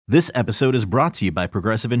This episode is brought to you by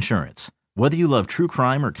Progressive Insurance. Whether you love true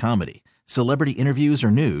crime or comedy, celebrity interviews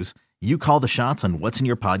or news, you call the shots on what's in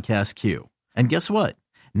your podcast queue. And guess what?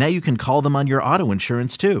 Now you can call them on your auto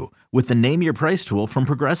insurance too with the Name Your Price tool from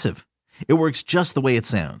Progressive. It works just the way it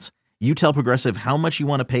sounds. You tell Progressive how much you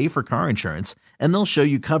want to pay for car insurance, and they'll show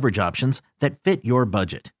you coverage options that fit your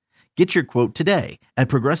budget. Get your quote today at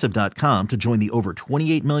Progressive.com to join the over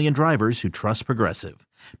 28 million drivers who trust Progressive.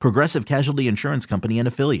 Progressive Casualty Insurance Company and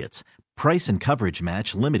Affiliates. Price and coverage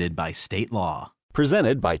match limited by state law.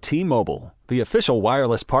 Presented by T-Mobile, the official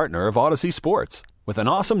wireless partner of Odyssey Sports. With an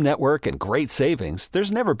awesome network and great savings,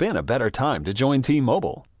 there's never been a better time to join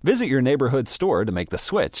T-Mobile. Visit your neighborhood store to make the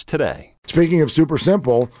switch today. Speaking of super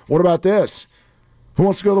simple, what about this? Who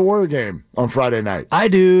wants to go to the Warrior game on Friday night? I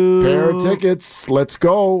do. Pair of tickets. Let's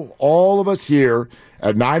go. All of us here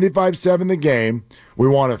at 95.7 The Game. We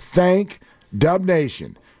want to thank Dub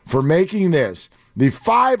Nation for making this the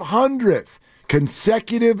 500th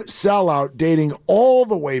consecutive sellout dating all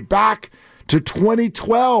the way back to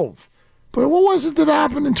 2012. But what was it that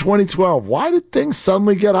happened in 2012? Why did things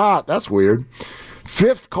suddenly get hot? That's weird.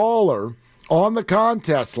 Fifth caller on the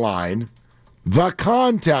contest line. The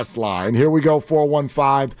contest line. Here we go,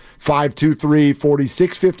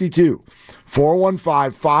 415-523-4652.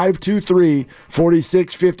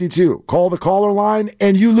 415-523-4652. Call the caller line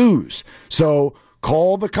and you lose. So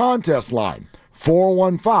call the contest line.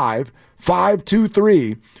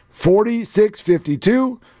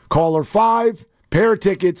 415-523-4652. Caller 5, pair of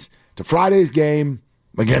tickets to Friday's game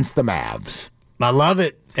against the Mavs. I love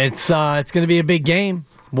it. It's going to be a big game.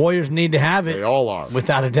 Warriors need to have it. They all are.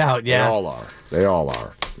 Without a doubt, yeah. They all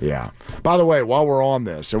are. Yeah. By the way, while we're on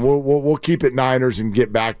this, and we'll keep it Niners and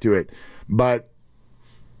get back to it, but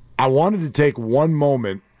I wanted to take one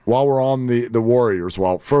moment while we're on the Warriors.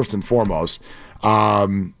 Well, first and foremost, we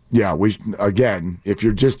again, if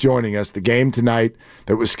you're just joining us, the game tonight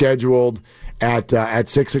that was scheduled at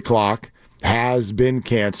 6 o'clock has been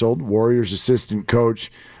canceled. Warriors assistant coach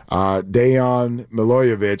Dejan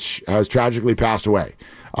Milojevic has tragically passed away.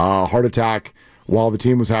 Heart attack while the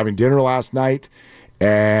team was having dinner last night,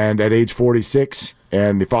 and at age 46,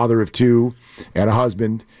 and the father of two and a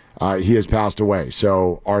husband, he has passed away.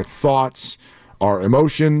 So our thoughts, our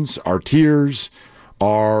emotions, our tears,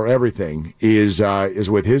 our everything is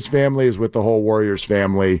with his family, is with the whole Warriors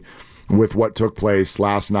family, with what took place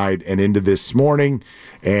last night and into this morning,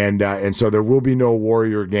 and so there will be no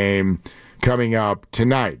Warrior game coming up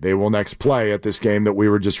tonight. They will next play at this game that we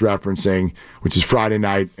were just referencing, which is Friday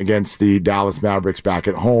night against the Dallas Mavericks back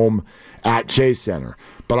at home at Chase Center.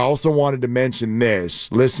 But I also wanted to mention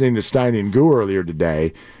this, listening to Steiny and Goo earlier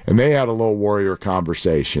today, and they had a little Warrior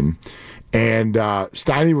conversation, and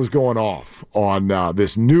Steiny was going off on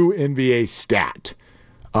this new NBA stat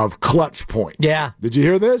of clutch points. Yeah. Did you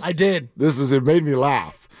hear this? I did. It made me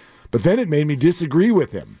laugh. But then it made me disagree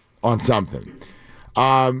with him on something.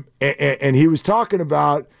 And he was talking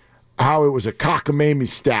about how it was a cockamamie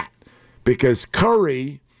stat because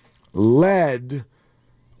Curry leads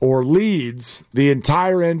the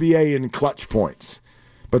entire NBA in clutch points.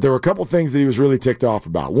 But there were a couple things that he was really ticked off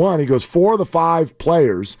about. One, he goes, 4 of the 5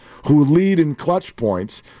 players who lead in clutch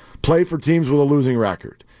points play for teams with a losing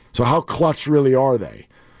record. So how clutch really are they?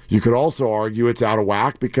 You could also argue it's out of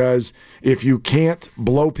whack because if you can't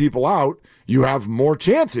blow people out, you have more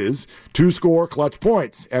chances to score clutch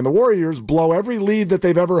points. And the Warriors blow every lead that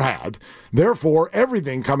they've ever had. Therefore,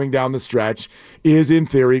 everything coming down the stretch is, in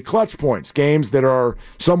theory, clutch points. Games that are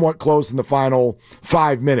somewhat close in the final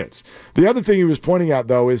 5 minutes. The other thing he was pointing out,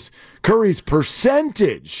 though, is Curry's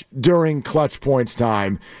percentage during clutch points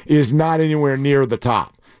time is not anywhere near the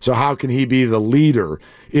top. So how can he be the leader?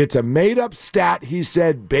 It's a made-up stat, he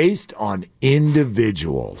said, based on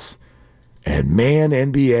individuals. And man,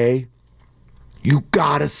 NBA, you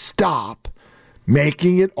gotta stop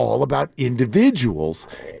making it all about individuals.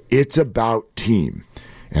 It's about team.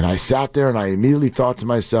 And I sat there and I immediately thought to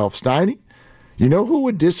myself, Steiny, you know who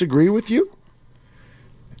would disagree with you?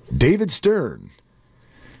 David Stern.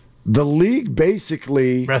 The league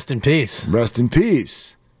basically... Rest in peace. Rest in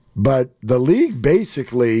peace. But the league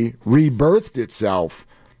basically rebirthed itself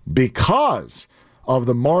because of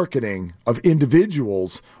the marketing of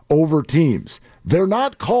individuals over teams. They're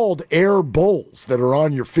not called Air Bulls that are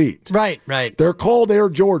on your feet. Right. They're called Air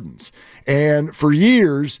Jordans. And for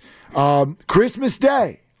years, Christmas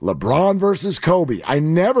Day, LeBron versus Kobe. I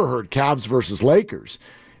never heard Cavs versus Lakers.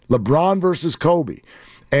 LeBron versus Kobe.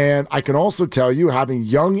 And I can also tell you, having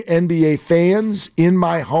young NBA fans in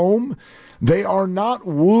my home, they are not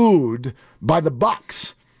wooed by the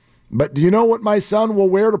Bucks. But do you know what my son will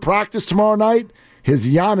wear to practice tomorrow night? His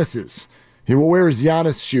Giannis's. He will wear his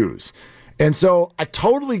Giannis shoes. And so I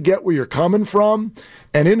totally get where you're coming from.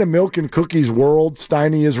 And in a milk and cookies world,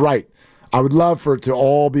 Steiny is right. I would love for it to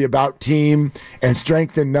all be about team and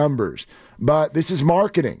strength in numbers. But this is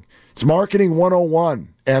marketing. It's marketing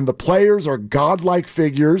 101. And the players are godlike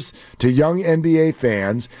figures to young NBA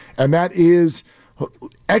fans. And that is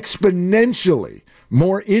exponentially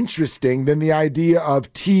more interesting than the idea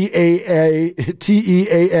of T-E-A-M,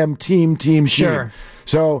 team. Sure.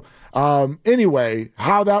 So anyway,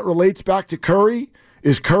 how that relates back to Curry,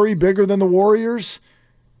 is Curry bigger than the Warriors?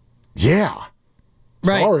 Yeah.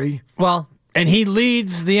 Right. Sorry. Well, and he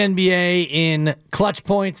leads the NBA in clutch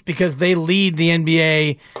points because they lead the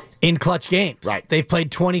NBA in clutch games. Right. They've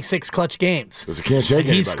played 26 clutch games. Because he can't shake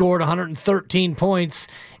anybody. He scored 113 points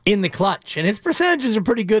in the clutch. And his percentages are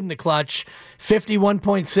pretty good in the clutch.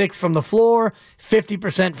 51.6 from the floor,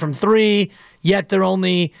 50% from three, yet they're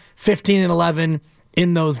only 15 and 11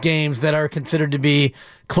 in those games that are considered to be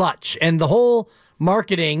clutch. And the whole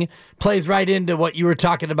marketing plays right into what you were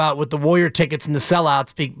talking about with the Warrior tickets and the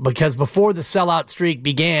sellouts, because before the sellout streak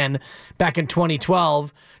began back in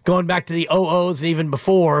 2012, going back to the 00s and even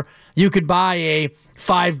before, you could buy a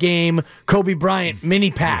 5-game Kobe Bryant mini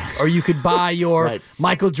pack, or you could buy your Right.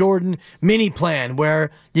 Michael Jordan mini plan where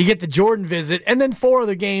you get the Jordan visit and then 4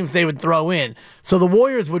 other games they would throw in. So the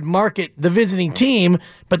Warriors would market the visiting team,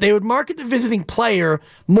 but they would market the visiting player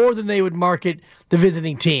more than they would market the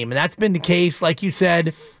visiting team. And that's been the case, like you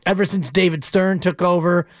said, ever since David Stern took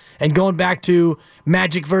over and going back to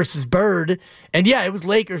Magic versus Bird. And yeah, it was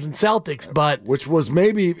Lakers and Celtics, but Which was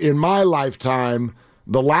maybe in my lifetime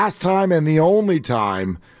the last time and the only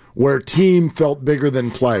time where team felt bigger than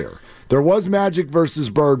player. There was Magic versus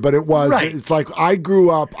Bird, but Right. It's like I grew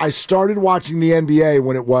up, I started watching the NBA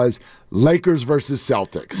when it was Lakers versus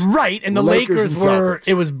Celtics. right, and the Lakers and were, Celtics.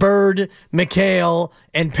 it was Bird, McHale,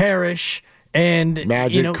 and Parrish, and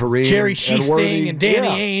Magic, Kareem, Jerry and Sheesting, Worthy. and Danny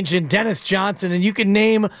Yeah. Ainge, and Dennis Johnson, and you can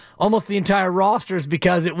name almost the entire rosters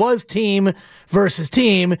because it was team versus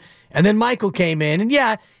team. And then Michael came in, and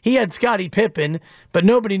yeah, he had Scottie Pippen, but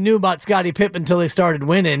nobody knew about Scottie Pippen until they started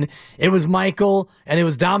winning. It was Michael, and it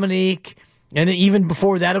was Dominique, and even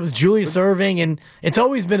before that, it was Julius Erving, and it's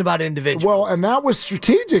always been about individuals. Well, and that was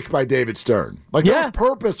strategic by David Stern. Like, that Yeah. was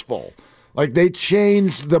purposeful. Like, they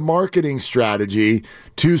changed the marketing strategy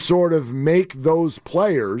to sort of make those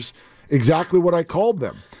players exactly what I called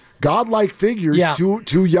them. Godlike figures Yeah.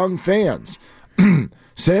 to young fans.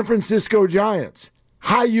 San Francisco Giants.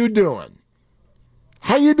 How you doing?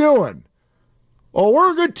 How you doing? Oh,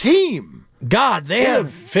 we're a good team. God, they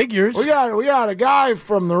have figures. We got a guy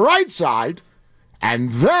from the right side,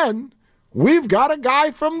 and then we've got a guy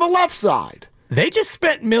from the left side. They just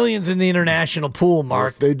spent millions in the international pool,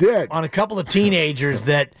 Mark. Yes, they did. On a couple of teenagers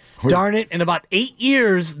that, darn it, in about 8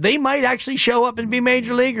 years, they might actually show up and be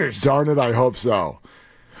major leaguers. Darn it, I hope so.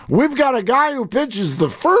 We've got a guy who pitches the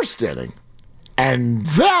first inning, and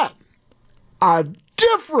then a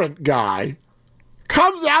different guy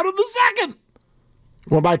comes out of the second.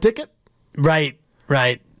 Want to buy a ticket? Right.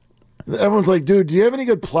 Everyone's like, dude, do you have any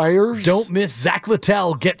good players? Don't miss Zach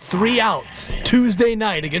Littell get 3 outs Tuesday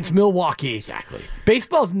night against Milwaukee. Exactly.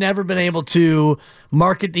 Baseball's never been able to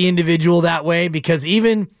market the individual that way because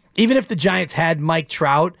even if the Giants had Mike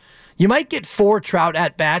Trout, you might get 4 Trout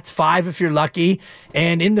at-bats, 5 if you're lucky,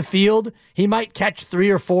 and in the field, he might catch 3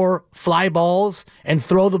 or 4 fly balls and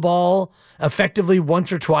throw the ball effectively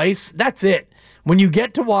once or twice. That's it. When you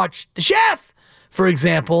get to watch the Chef, for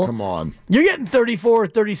example, Come on. you're getting 34 or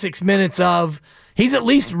 36 minutes of he's at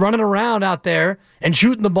least running around out there and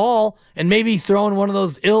shooting the ball and maybe throwing one of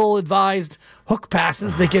those ill-advised hook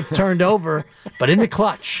passes that gets turned over. But in the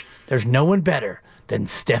clutch, there's no one better than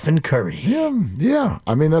Stephen Curry. Yeah.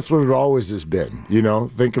 I mean, that's what it always has been. You know,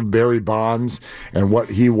 think of Barry Bonds and what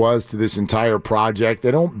he was to this entire project.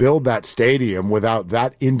 They don't build that stadium without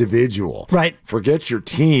that individual. Right. Forget your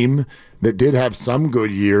team that did have some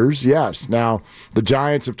good years, yes. Now, the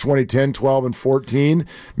Giants of 2010, 12, and 14,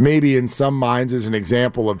 maybe in some minds is an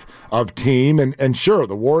example of team. And sure,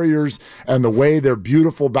 the Warriors and the way their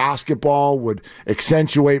beautiful basketball would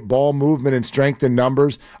accentuate ball movement and strength in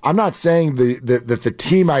numbers. I'm not saying that the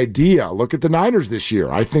team idea, look at the Niners this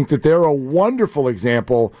year. I think that they're a wonderful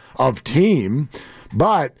example of team.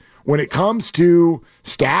 But when it comes to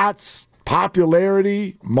stats,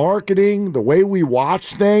 popularity, marketing, the way we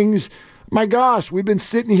watch things, my gosh, we've been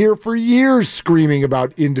sitting here for years screaming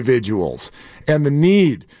about individuals and the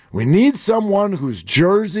need. We need someone whose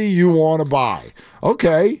jersey you want to buy.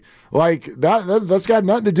 Okay, like that's got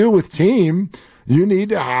nothing to do with team. You need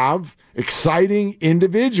to have exciting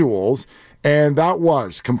individuals. And that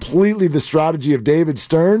was completely the strategy of David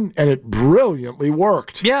Stern, and it brilliantly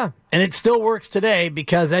worked. Yeah, and it still works today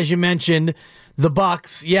because, as you mentioned, the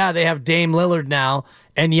Bucks, yeah, they have Dame Lillard now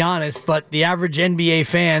and Giannis, but the average NBA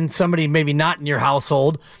fan, somebody maybe not in your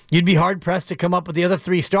household, you'd be hard-pressed to come up with the other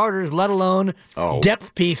three starters, let alone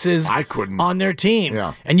depth pieces on their team.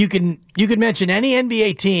 Yeah. And you could mention any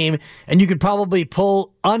NBA team, and you could probably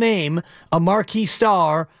pull a name, a marquee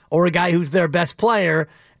star, or a guy who's their best player,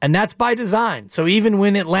 and that's by design. So even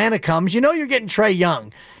when Atlanta comes, you know you're getting Trae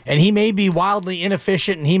Young, and he may be wildly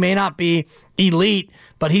inefficient, and he may not be elite,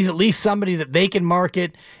 but he's at least somebody that they can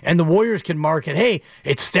market and the Warriors can market. Hey,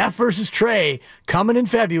 it's Steph versus Trae coming in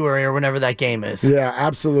February or whenever that game is. Yeah,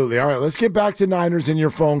 absolutely. All right, let's get back to Niners and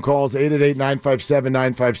your phone calls,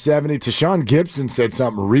 888-957-9570. Tashawn Gibson said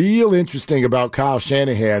something real interesting about Kyle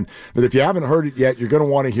Shanahan that if you haven't heard it yet, you're going to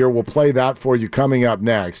want to hear. We'll play that for you coming up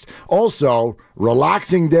next. Also,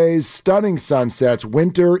 relaxing days, stunning sunsets.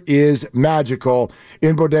 Winter is magical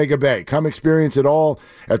in Bodega Bay. Come experience it all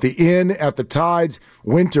at the Inn at the Tides.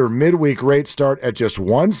 Winter midweek rates start at just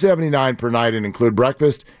 $179 per night and include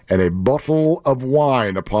breakfast and a bottle of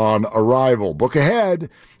wine upon arrival. Book ahead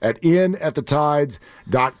at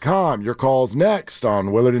inatthetides.com. Your call's next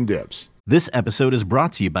on Willard and Dibs. This episode is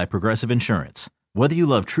brought to you by Progressive Insurance. Whether you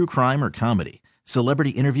love true crime or comedy, celebrity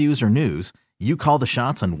interviews or news, you call the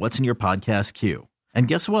shots on what's in your podcast queue. And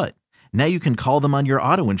guess what? Now you can call them on your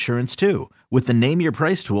auto insurance too with the Name Your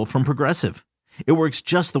Price tool from Progressive. It works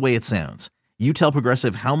just the way it sounds. You tell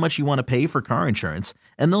Progressive how much you want to pay for car insurance,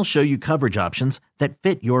 and they'll show you coverage options that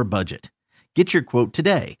fit your budget. Get your quote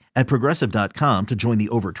today at Progressive.com to join the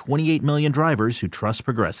over 28 million drivers who trust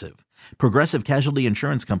Progressive. Progressive Casualty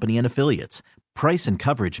Insurance Company and Affiliates. Price and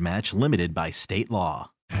coverage match limited by state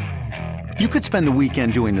law. You could spend the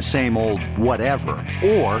weekend doing the same old whatever,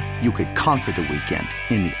 or you could conquer the weekend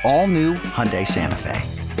in the all-new Hyundai Santa Fe.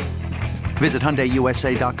 Visit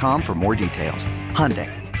HyundaiUSA.com for more details. Hyundai.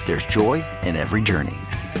 There's joy in every journey.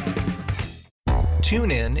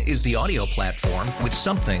 TuneIn is the audio platform with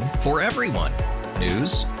something for everyone.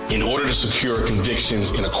 News. In order to secure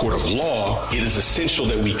convictions in a court of law, it is essential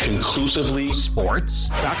that we conclusively. Sports.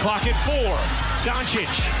 Got clock at 4. Doncic.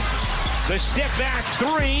 The step back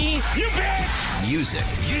 3. You bet. Music.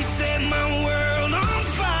 You set my world on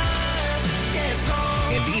fire. Yes,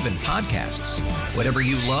 and even podcasts. Whatever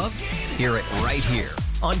you love, hear it right here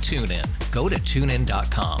on TuneIn. Go to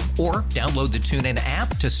TuneIn.com or download the TuneIn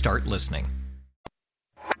app to start listening.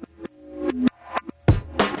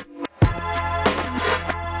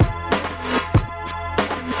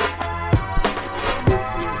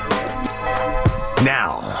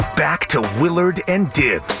 Now, back to Willard and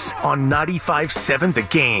Dibs on 95.7 The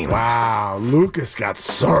Game. Wow, Lucas got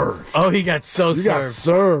served. Oh, he got served. You got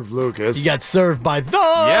served, Lucas. He got served by the...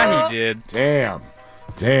 Yeah, he did.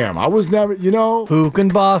 Damn, I was never, Who can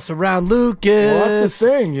boss around Lucas? Well, that's the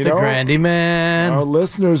thing, The Grandy man. Our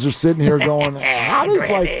listeners are sitting here going, how does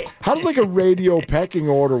a radio pecking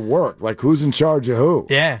order work? Like, who's in charge of who?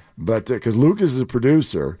 Yeah. But, because Lucas is a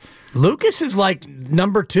producer. Lucas is like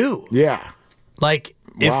number 2. Yeah. Like,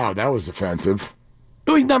 wow, that was offensive.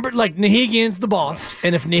 He's numbered like Nahigian's the boss,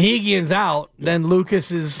 and if Nahigian's out, then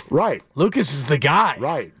Lucas is right. Lucas is the guy,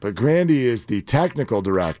 right? But Grandy is the technical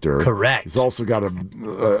director. Correct. He's also got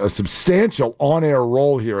a substantial on-air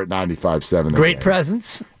role here at 95.7. Great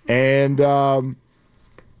presence, and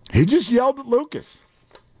he just yelled at Lucas,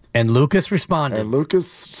 and Lucas responded. And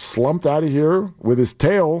Lucas slumped out of here with his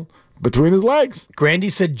tail between his legs. Grandy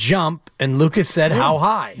said jump, and Lucas said how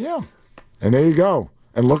high. Yeah, and there you go.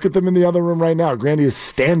 And look at them in the other room right now. Grandy is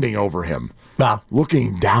standing over him,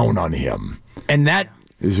 looking down on him. And that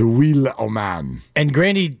is a wee little man. And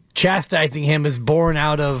Grandy chastising him is born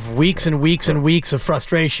out of weeks and weeks and weeks of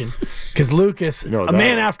frustration. Because Lucas, a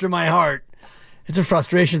man after my heart, it's a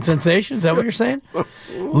frustration sensation. Is that what you're saying?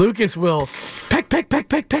 Lucas will peck.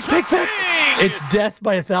 It's death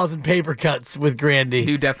by 1,000 paper cuts with Grandy.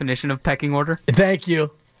 New definition of pecking order. Thank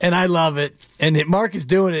you. And I love it. And Mark is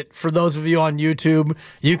doing it for those of you on YouTube.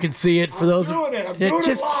 You can see it. For those I'm doing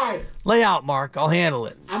it live. Lay out, Mark. I'll handle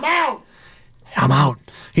it. I'm out.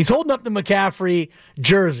 He's holding up the McCaffrey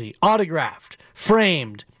jersey, autographed,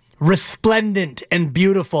 framed, resplendent, and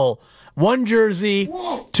beautiful. One jersey,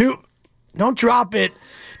 two. Don't drop it.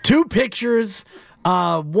 2 pictures.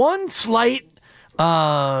 One slight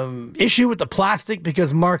issue with the plastic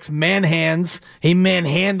because Mark's manhandles. He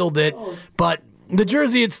manhandled it, but. The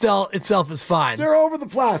jersey itself is fine. They're over the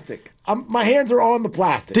plastic. My hands are on the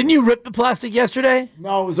plastic. Didn't you rip the plastic yesterday?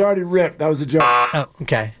 No, it was already ripped. That was a joke. Oh,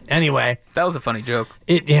 okay. Anyway. That was a funny joke.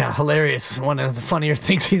 Yeah, hilarious. One of the funnier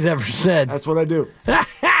things he's ever said. That's what I do.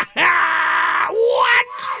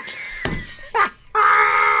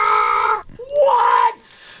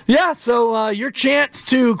 Yeah, so your chance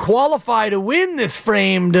to qualify to win this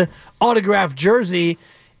framed autographed jersey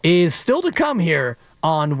is still to come here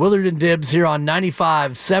on Willard and Dibs here on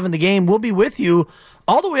 95.7 The Game. We'll be with you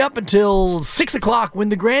all the way up until 6 o'clock when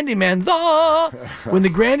the Grandy Man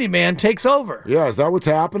takes over. Yeah, is that what's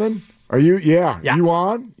happening? Are you? Yeah. You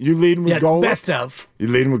on? You leading with Golick? Best of. You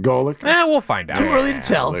leading with Golick? We'll find out. Too early to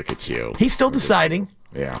tell. Look at you. He's still deciding.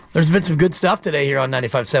 Yeah. There's been some good stuff today here on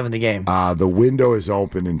 95.7 The Game. The window is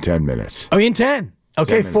open in 10 minutes. Oh, in 10?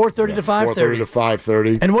 Okay, 4:30 to 5:30. 4:30 to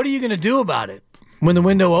 5:30. And what are you going to do about it when the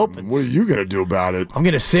window opens? What are you going to do about it? I'm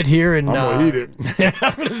going to sit here and... I'm going to eat it.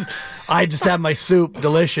 I just have my soup.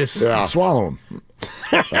 Delicious. Yeah, swallow them.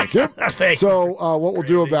 Thank you. So what we'll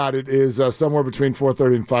do about it is somewhere between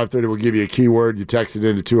 4:30 and 5:30, we'll give you a keyword. You text it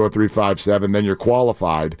into 20357, then you're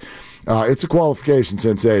qualified. It's a qualification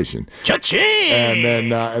sensation. Cha-ching!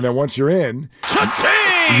 And then once you're in,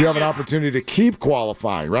 cha-ching! You have an opportunity to keep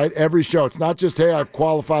qualifying, right? Every show. It's not just, hey, I've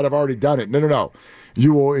qualified, I've already done it. No.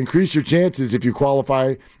 You will increase your chances if you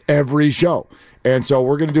qualify every show. And so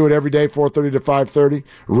we're going to do it every day, 4:30 to 5:30.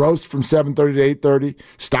 Roast from 7:30 to 8:30.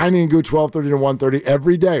 Steiny and Goo, 12:30 to 1:30.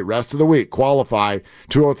 Every day, rest of the week. Qualify,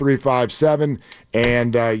 20357.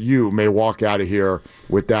 And you may walk out of here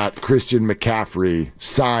with that Christian McCaffrey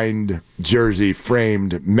signed jersey,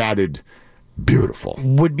 framed, matted, beautiful.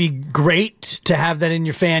 Would be great to have that in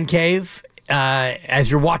your fan cave as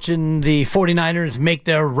you're watching the 49ers make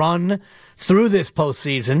their run through this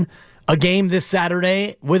postseason. A game this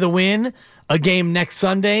Saturday with a win. A game next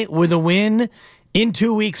Sunday with a win. In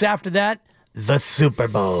 2 weeks after that, the Super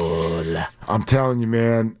Bowl. I'm telling you,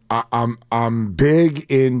 man, I'm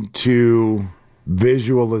big into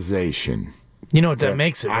visualization. You know what that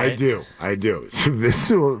makes it, right? I do.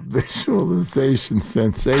 Visualization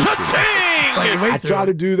sensation. I try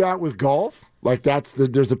to do that with golf. Like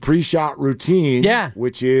there's a pre-shot routine,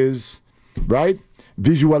 which is, right?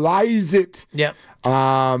 Visualize it. Yep.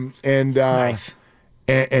 Nice.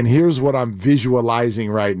 And here's what I'm visualizing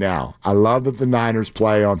right now. I love that the Niners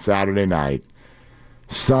play on Saturday night.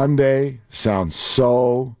 Sunday sounds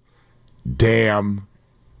so damn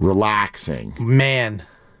relaxing. Man.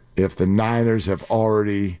 If the Niners have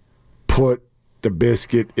already put the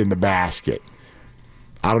biscuit in the basket.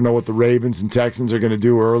 I don't know what the Ravens and Texans are going to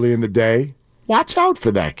do early in the day. Watch out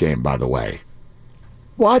for that game, by the way.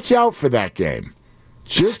 Watch out for that game.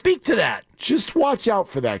 Just speak to that. Just watch out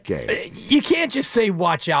for that game. You can't just say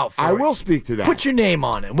watch out for it. I will speak to that. Put your name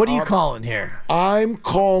on it. What are you calling here? I'm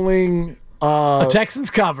calling... a Texans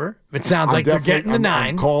cover. It sounds like they're getting the 9.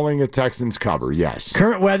 I'm calling a Texans cover, yes.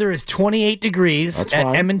 Current weather is 28 degrees at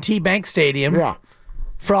M&T Bank Stadium. Yeah.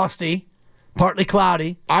 Frosty, partly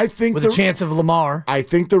cloudy, with a chance of Lamar. I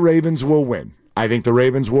think the Ravens will win. I think the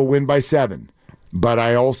Ravens will win by 7. But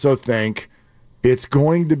I also think it's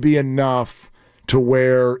going to be enough to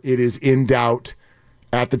where it is in doubt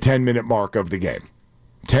at the 10-minute mark of the game.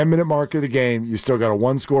 10-minute mark of the game, you still got a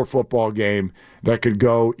one-score football game that could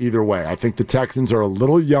go either way. I think the Texans are a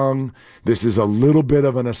little young. This is a little bit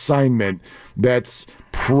of an assignment that's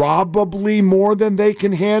probably more than they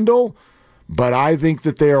can handle, but I think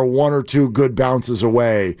that they are 1 or 2 good bounces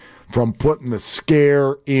away from putting the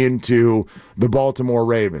scare into the Baltimore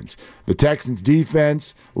Ravens. The Texans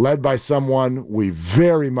defense, led by someone we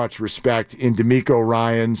very much respect in DeMeco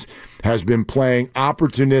Ryans, has been playing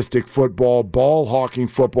opportunistic football, ball-hawking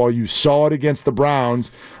football. You saw it against the Browns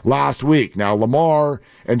last week. Now, Lamar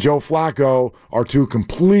and Joe Flacco are 2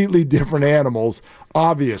 completely different animals,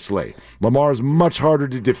 obviously. Lamar is much harder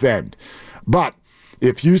to defend. But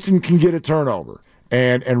if Houston can get a turnover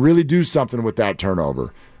and really do something with that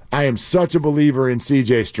turnover, I am such a believer in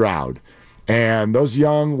C.J. Stroud and those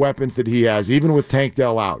young weapons that he has, even with Tank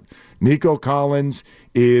Dell out. Nico Collins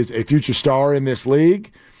is a future star in this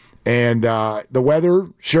league. And the weather,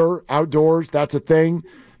 sure, outdoors, that's a thing.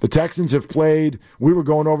 The Texans have played, we were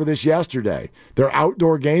going over this yesterday, their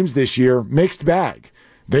outdoor games this year, mixed bag.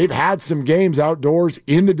 They've had some games outdoors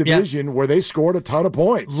in the division where they scored a ton of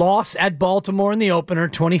points. Loss at Baltimore in the opener,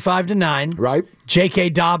 25-9. Right.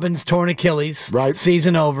 J.K. Dobbins torn Achilles. Right.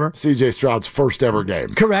 Season over. C.J. Stroud's first ever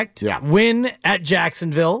game. Correct. Yeah. Win at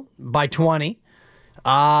Jacksonville by 20.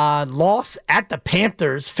 Loss at the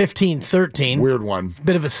Panthers, 15-13. Weird one.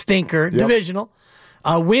 Bit of a stinker. Yep. Divisional.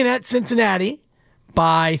 Win at Cincinnati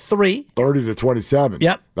by 3. 30-27.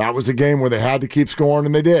 Yep. That was a game where they had to keep scoring,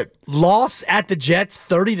 and they did. Loss at the Jets,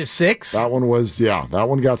 30-6. That one was, that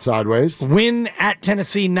one got sideways. Win at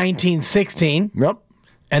Tennessee, 19-16. Yep.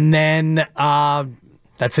 And then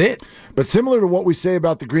that's it. But similar to what we say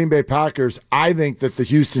about the Green Bay Packers, I think that the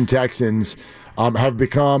Houston Texans have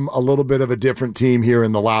become a little bit of a different team here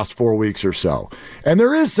in the last 4 weeks or so. And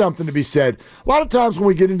there is something to be said. A lot of times when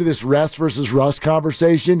we get into this rest versus rust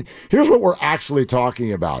conversation, here's what we're actually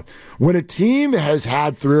talking about. When a team has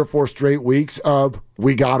had 3 or 4 straight weeks of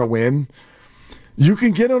we gotta win, you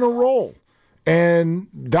can get on a roll. And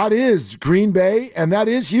that is Green Bay and that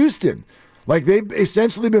is Houston. Like, they've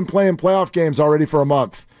essentially been playing playoff games already for a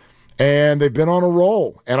month. And they've been on a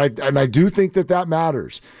roll. And I do think that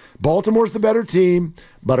matters. Baltimore's the better team,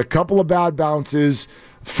 but a couple of bad bounces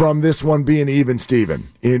from this one being even, Steven,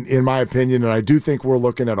 in my opinion. And I do think we're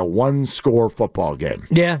looking at a 1-score football game.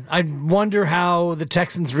 Yeah, I wonder how the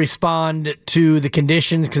Texans respond to the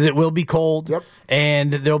conditions, because it will be cold. Yep.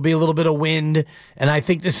 And there'll be a little bit of wind. And I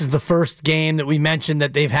think this is the first game that we mentioned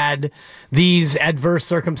that they've had these adverse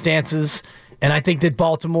circumstances. And I think that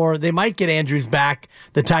Baltimore, they might get Andrews back,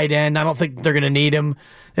 the tight end. I don't think they're going to need him.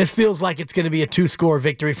 This feels like it's going to be a 2-score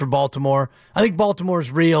victory for Baltimore. I think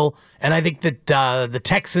Baltimore's real, and I think that the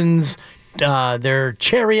Texans, their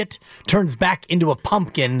chariot turns back into a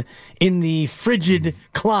pumpkin in the frigid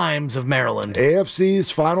climes of Maryland. AFC's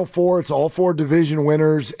Final Four, it's all 4 division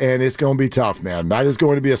winners, and it's going to be tough, man. That is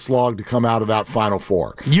going to be a slog to come out of that Final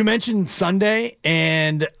Four. You mentioned Sunday,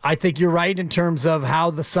 and I think you're right in terms of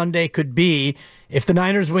how the Sunday could be. If the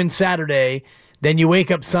Niners win Saturday, then you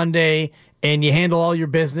wake up Sunday and you handle all your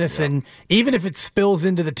business, and even if it spills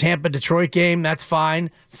into the Tampa-Detroit game, that's fine.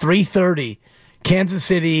 3:30. Kansas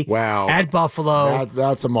City at Buffalo.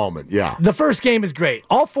 That's a moment, yeah. The first game is great.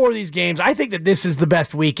 All 4 of these games, I think that this is the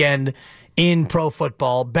best weekend in pro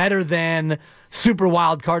football, better than Super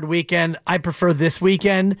Wild Card weekend. I prefer this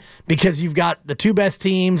weekend because you've got the 2 best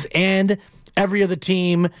teams and every other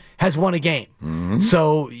team has won a game. Mm-hmm.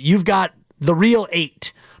 So you've got the real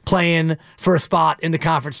 8 playing for a spot in the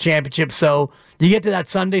conference championship. So you get to that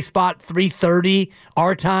Sunday spot, 3:30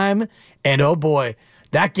 our time, and oh boy,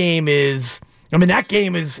 that game is... that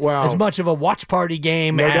game is as much of a watch party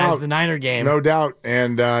game as the Niner game. No doubt.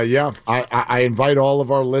 And, I invite all of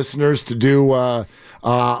our listeners to do a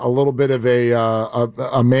little bit of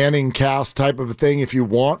a Manning cast type of a thing if you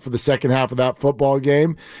want for the second half of that football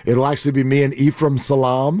game. It'll actually be me and Ephraim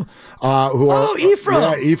Salam. Ephraim.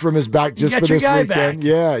 Yeah, Ephraim is back just for this weekend. Back.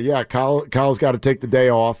 Yeah. Kyle's got to take the day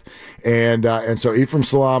off. And so Ephraim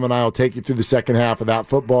Salam and I will take you through the second half of that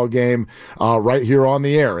football game right here on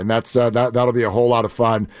the air. And that'll be a whole lot of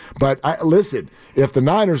fun. But listen, if the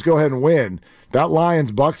Niners go ahead and win, that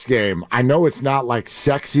Lions-Bucks game, I know it's not like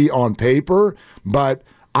sexy on paper, but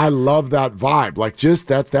I love that vibe. Like, just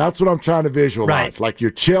that's what I'm trying to visualize. Right. Like,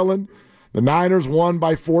 you're chilling, the Niners won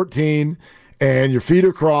by 14, and your feet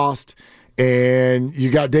are crossed, and you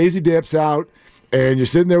got Daisy Dips out, and you're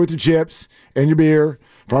sitting there with your chips and your beer,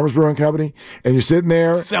 Farmers Brewing Company, and you're sitting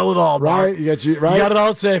there. Sell it all, right? Mark. You got it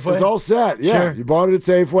all at Safeway. It's all set. Yeah, sure. You bought it at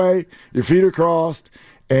Safeway. Your feet are crossed.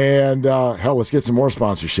 And hell, let's get some more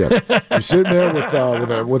sponsorship. You're sitting there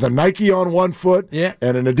with a Nike on one foot and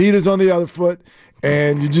an Adidas on the other foot,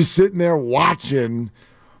 and you're just sitting there watching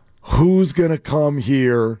who's going to come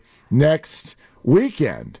here next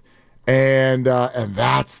weekend, and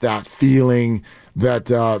that's that feeling that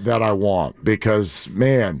I want, because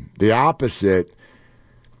man, the opposite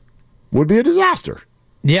would be a disaster.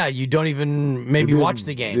 Yeah, you don't even maybe watch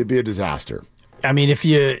the game. It'd be a disaster. I mean, if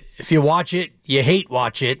you watch it, you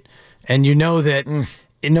watch it, and you know that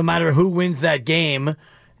no matter who wins that game,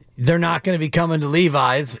 they're not going to be coming to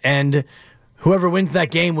Levi's, and whoever wins that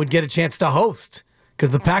game would get a chance to host, because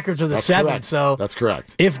the Packers are the 7. Correct. So that's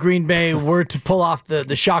correct. If Green Bay were to pull off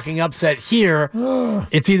the shocking upset here,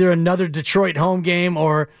 it's either another Detroit home game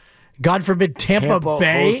or, God forbid, Tampa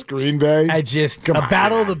Bay. Host Green Bay.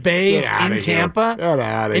 Battle of the Bays in Tampa. Get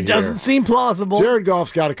out of here. It doesn't seem plausible. Jared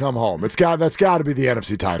Goff's got to come home. That's got to be the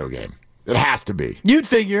NFC title game. It has to be. You'd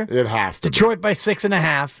figure. It has to Detroit be. by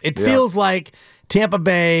 6.5. It feels like Tampa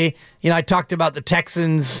Bay. I talked about the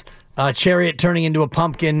Texans' chariot turning into a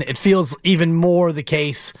pumpkin. It feels even more the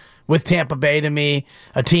case with Tampa Bay to me,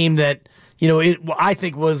 a team that I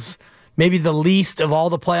think was maybe the least of all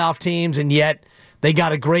the playoff teams, and yet they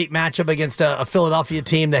got a great matchup against a Philadelphia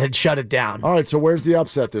team that had shut it down. All right, so where's the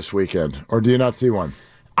upset this weekend? Or do you not see one?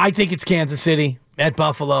 I think it's Kansas City at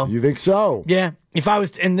Buffalo. You think so? Yeah. If I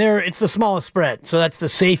was, and it's the smallest spread, so that's the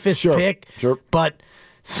safest pick. Sure. But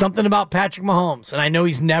something about Patrick Mahomes, and I know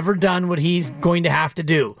he's never done what he's going to have to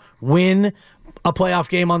do: win a playoff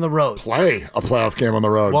game on the road. Play a playoff game on the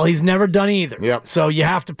road. Well, he's never done either. Yep. So you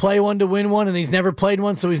have to play one to win one, and he's never played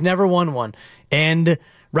one, so he's never won one. And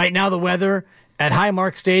right now the weather at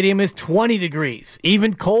Highmark Stadium is 20 degrees,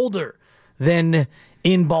 even colder than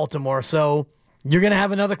in Baltimore. So you're going to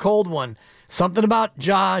have another cold one. Something about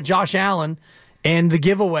Josh Allen. and the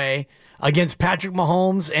giveaway against Patrick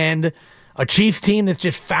Mahomes and a Chiefs team that's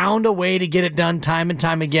just found a way to get it done time and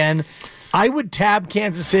time again, I would tab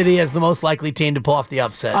Kansas City as the most likely team to pull off the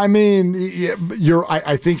upset. I mean,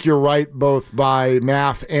 I think you're right both by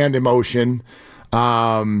math and emotion.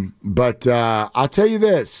 But I'll tell you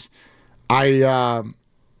this. I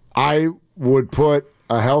would put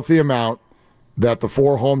a healthy amount that the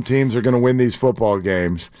 4 home teams are going to win these football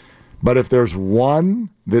games. But if there's one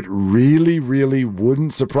that really, really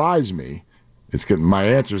wouldn't surprise me, my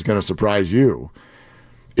answer is going to surprise you.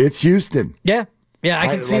 It's Houston. Yeah, I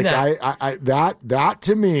can see that. That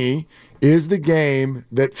to me is the game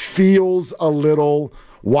that feels a little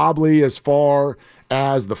wobbly as far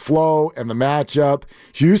as the flow and the matchup.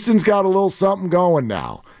 Houston's got a little something going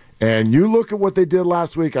now. And you look at what they did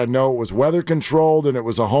last week. I know it was weather controlled and it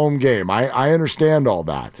was a home game. I understand all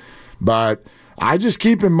that. But I just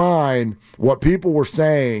keep in mind what people were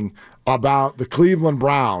saying about the Cleveland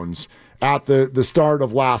Browns at the start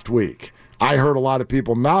of last week. I heard a lot of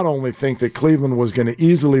people not only think that Cleveland was going to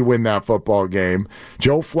easily win that football game,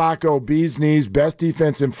 Joe Flacco, bee's knees, best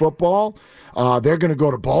defense in football, they're going to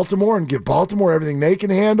go to Baltimore and give Baltimore everything they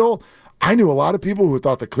can handle. I knew a lot of people who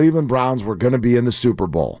thought the Cleveland Browns were going to be in the Super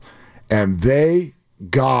Bowl, and they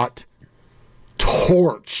got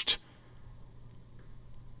torched,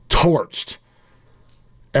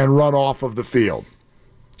 and run off of the field.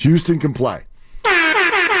 Houston can play. You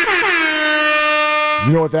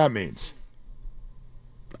know what that means?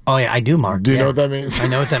 Oh, yeah, I do, Mark. Do you know what that means? I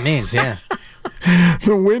know what that means, yeah.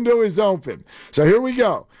 The window is open. So here we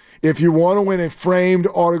go. If you want to win a framed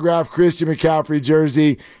autographed Christian McCaffrey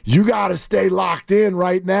jersey, you got to stay locked in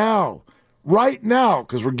right now. Right now,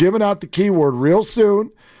 because we're giving out the keyword real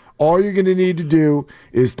soon. All you're going to need to do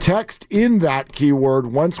is text in that keyword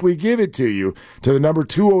once we give it to you to the number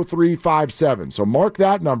 20357. So mark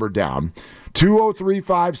that number down,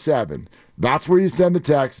 20357. That's where you send the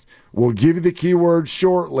text. We'll give you the keyword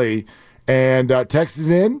shortly, and text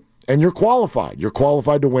it in, and you're qualified. You're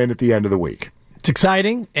qualified to win at the end of the week. It's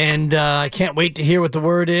exciting, and I can't wait to hear what the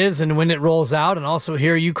word is and when it rolls out, and also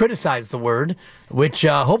hear you criticize the word, which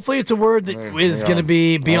hopefully it's a word that is going to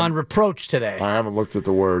be beyond reproach today. I haven't looked at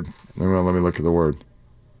the word. Let me look at the word.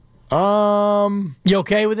 You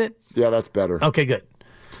okay with it? Yeah, that's better. Okay, good.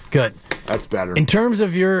 That's better. In terms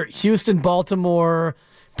of your Houston-Baltimore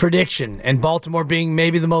prediction, and Baltimore being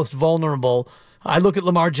maybe the most vulnerable, I look at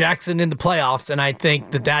Lamar Jackson in the playoffs, and I think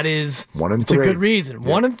that is 1-3. It's a good reason.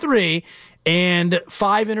 Yep. 1-3, and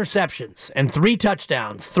 5 interceptions, and 3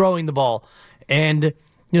 touchdowns throwing the ball. And,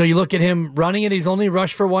 you look at him running it, he's only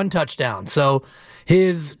rushed for 1 touchdown. So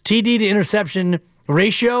his TD to interception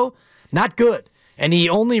ratio, not good. And he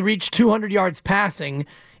only reached 200 yards passing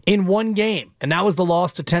in 1 game, and that was the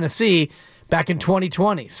loss to Tennessee back in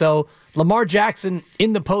 2020. So Lamar Jackson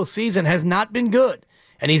in the postseason has not been good,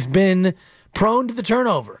 and he's been prone to the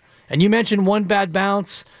turnover. And you mentioned 1 bad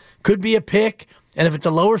bounce, could be a pick, and if it's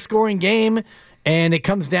a lower scoring game and it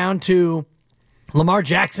comes down to Lamar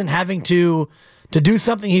Jackson having to do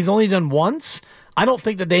something he's only done once, I don't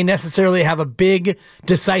think that they necessarily have a big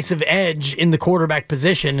decisive edge in the quarterback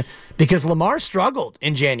position because Lamar struggled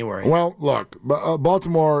in January. Well, look,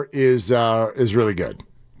 Baltimore is really good.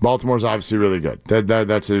 Baltimore's obviously really good.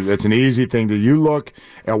 That's an easy thing to. You look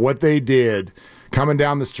at what they did coming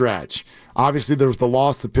down the stretch. Obviously, there was the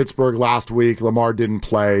loss to Pittsburgh last week. Lamar didn't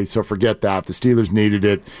play, so forget that. The Steelers needed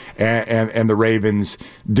it, and the Ravens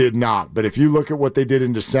did not. But if you look at what they did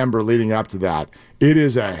in December leading up to that, it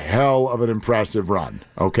is a hell of an impressive run,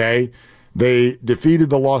 okay? They defeated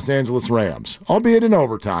the Los Angeles Rams, albeit in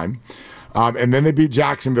overtime, and then they beat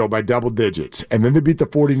Jacksonville by double digits, and then they beat the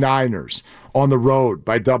 49ers on the road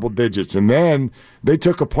by double digits, and then they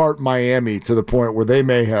took apart Miami to the point where they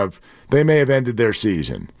may have ended their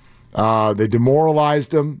season. They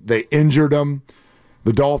demoralized them. They injured them.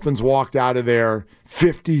 The Dolphins walked out of there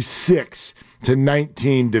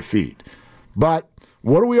 56-19 defeat. But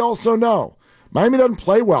what do we also know? Miami doesn't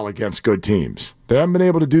play well against good teams. They haven't been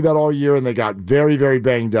able to do that all year, and they got very, very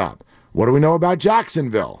banged up. What do we know about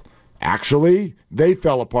Jacksonville? Actually, they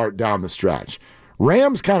fell apart down the stretch.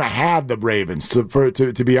 Rams kind of had the Ravens,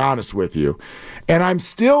 to be honest with you. And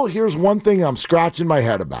here's one thing I'm scratching my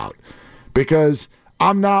head about, because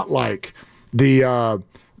I'm not like the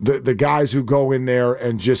guys who go in there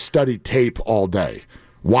and just study tape all day,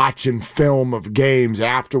 watching film of games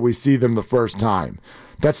after we see them the first time.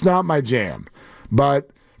 That's not my jam. But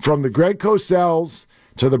from the Greg Coselles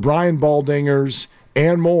to the Brian Baldingers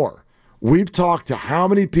and more, we've talked to how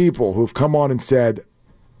many people who've come on and said,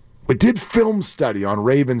 we did film study on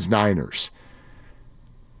Ravens-Niners.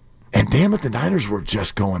 And damn it, the Niners were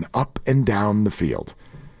just going up and down the field.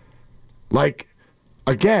 Like,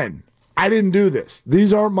 again, I didn't do this.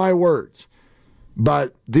 These aren't my words.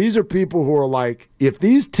 But these are people who are like, if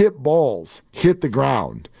these tip balls hit the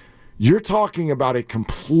ground, you're talking about a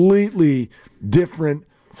completely different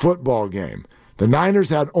football game. The Niners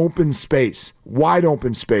had open space, wide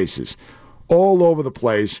open spaces, all over the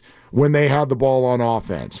place when they had the ball on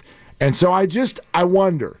offense. And so I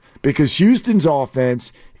wonder, because Houston's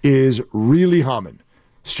offense is really humming.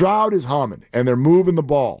 Stroud is humming, and they're moving the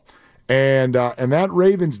ball. And that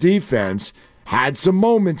Ravens defense had some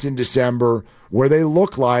moments in December where they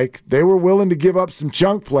looked like they were willing to give up some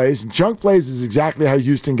chunk plays, and chunk plays is exactly how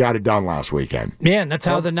Houston got it done last weekend. Yeah, and that's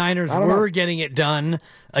how the Niners were getting it done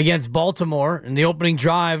against Baltimore. In the opening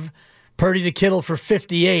drive, Purdy to Kittle for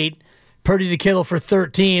 58, Purdy to Kittle for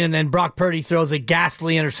 13, and then Brock Purdy throws a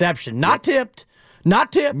ghastly interception. Not tipped.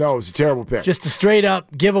 Not tipped. No, it was a terrible pick. Just a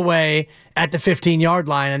straight-up giveaway at the 15-yard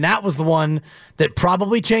line, and that was the one that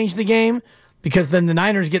probably changed the game, because then the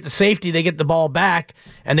Niners get the safety, they get the ball back,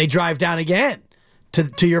 and they drive down again,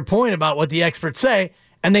 to your point about what the experts say,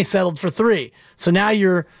 and they settled for 3. So now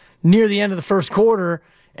you're near the end of the first quarter,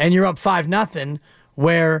 and you're up 5-0,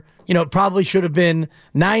 where it probably should have been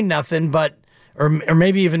 9-0, but or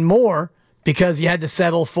maybe even more, because you had to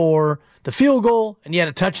settle for the field goal, and you had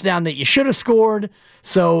a touchdown that you should have scored.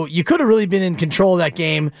 So you could have really been in control of that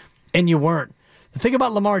game, and you weren't. The thing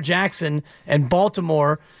about Lamar Jackson and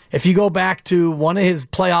Baltimore, if you go back to one of his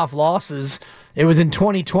playoff losses, it was in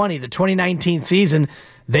 2020, the 2019 season,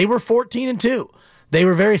 they were 14-2. They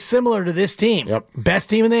were very similar to this team. Yep. Best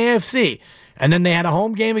team in the AFC. And then they had a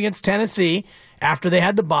home game against Tennessee after they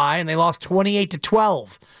had the bye, and they lost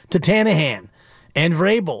 28-12 to Shanahan and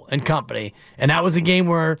Vrabel and company. And that was a game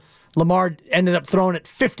where Lamar ended up throwing it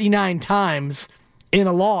 59 times in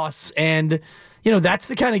a loss. And, that's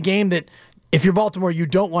the kind of game that if you're Baltimore, you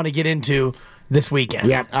don't want to get into this weekend.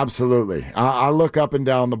 Yeah, absolutely. I look up and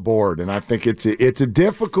down the board, and I think it's a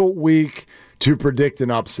difficult week to predict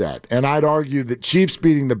an upset. And I'd argue that Chiefs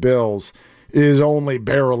beating the Bills is only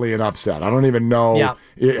barely an upset. I don't even know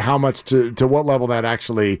how much to what level that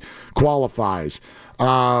actually qualifies.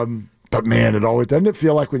 But man, doesn't it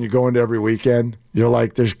feel like when you go into every weekend, you're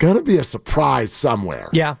like, there's going to be a surprise somewhere.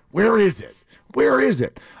 Yeah. Where is it? Where is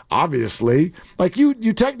it? Obviously, like you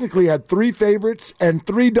technically had 3 favorites and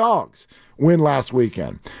 3 dogs win last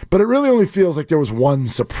weekend. But it really only feels like there was one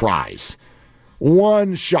surprise,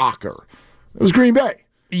 one shocker. It was Green Bay.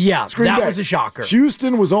 Yeah, that was a shocker.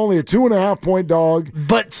 Houston was only a 2.5-point dog.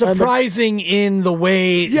 But surprising in the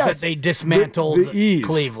way that they dismantled the ease,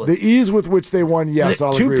 Cleveland. The ease with which they won, yes,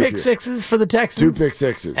 I'll agree with you. 2 pick sixes for the Texans. 2 pick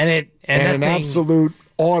sixes. And an absolute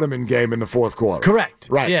Ottoman game in the fourth quarter. Correct.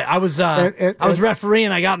 Right. Yeah, I was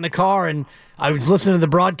refereeing. I got in the car, and I was listening to the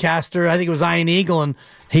broadcaster. I think it was Ian Eagle, and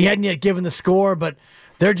he hadn't yet given the score, but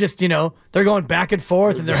they're just, they're going back and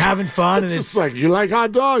forth, and they're having fun. And it's like, you like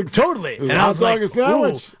hot dogs. Totally. And I was like, a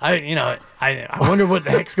sandwich. I wonder what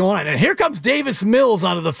the heck's going on. And here comes Davis Mills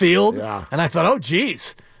onto the field. Yeah. And I thought, oh,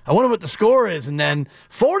 geez, I wonder what the score is. And then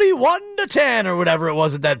 41-10 or whatever it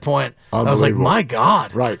was at that point. I was like, my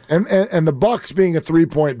God. Right. And the Bucs being a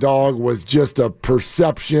 3-point dog was just a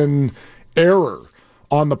perception error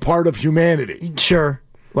on the part of humanity. Sure.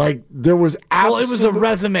 Like, there was it was a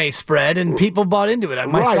resume spread, and people bought into it,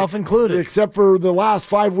 myself included. Except for the last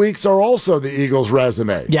 5 weeks are also the Eagles'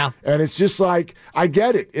 resume. Yeah. And it's just like, I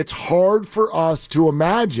get it. It's hard for us to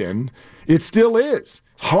imagine. It still is.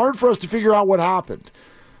 It's hard for us to figure out what happened.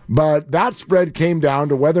 But that spread came down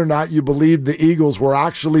to whether or not you believed the Eagles were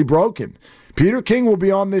actually broken. Peter King will be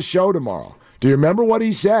on this show tomorrow. Do you remember what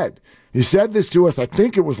he said? He said this to us, I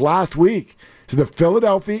think it was last week. So the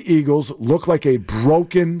Philadelphia Eagles look like a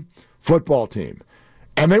broken football team.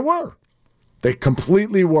 And they were. They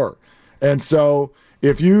completely were. And so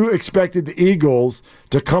if you expected the Eagles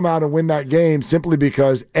to come out and win that game simply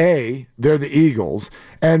because, A, they're the Eagles,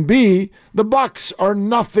 and B, the Bucs are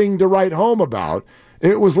nothing to write home about,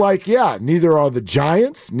 it was like, yeah, neither are the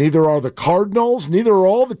Giants, neither are the Cardinals, neither are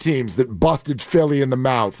all the teams that busted Philly in the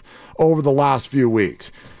mouth over the last few weeks.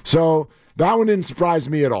 So that one didn't surprise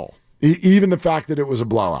me at all. Even the fact that it was a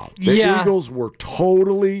blowout. The Eagles were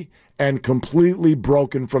totally and completely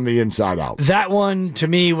broken from the inside out. That one, to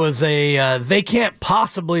me, was they can't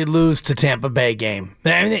possibly lose to Tampa Bay game.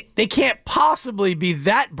 I mean, they can't possibly be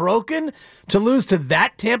that broken to lose to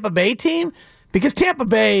that Tampa Bay team, because Tampa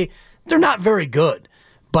Bay, they're not very good.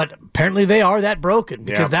 But apparently they are that broken,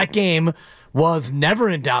 because that game was never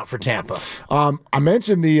in doubt for Tampa. I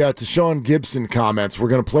mentioned the Tashawn Gibson comments. We're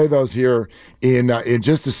going to play those here in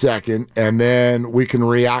just a second, and then we can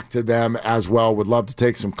react to them as well. Would love to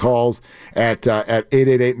take some calls at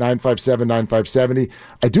 888-957-9570.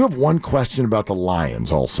 I do have one question about the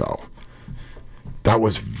Lions also. That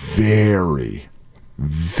was very,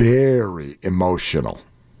 very emotional,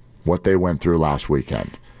 what they went through last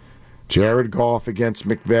weekend. Jared Goff against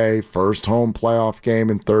McVay, first home playoff game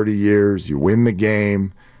in 30 years. You win the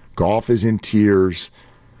game. Goff is in tears.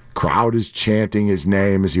 Crowd is chanting his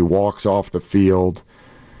name as he walks off the field.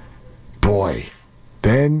 Boy,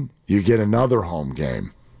 then you get another home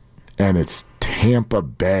game, and it's Tampa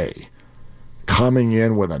Bay coming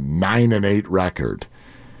in with a 9-8 record.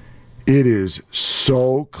 It is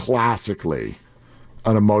so classically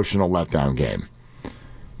an emotional letdown game.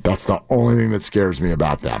 That's the only thing that scares me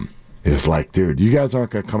about them. Is like, dude, you guys aren't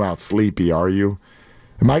going to come out sleepy, are you?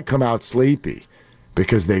 They might come out sleepy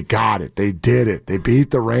because they got it. They did it. They beat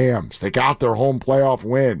the Rams. They got their home playoff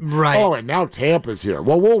win. Right. Oh, and now Tampa's here.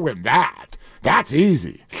 Well, we'll win that. That's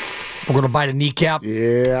easy. We're going to bite a kneecap.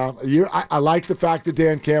 Yeah. I like the fact that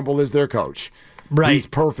Dan Campbell is their coach. Right. He's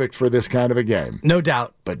perfect for this kind of a game. No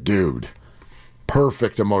doubt. But, dude,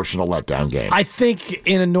 perfect emotional letdown game. I think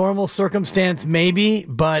in a normal circumstance, maybe,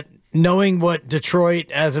 but knowing what Detroit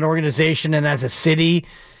as an organization and as a city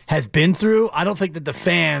has been through, I don't think that the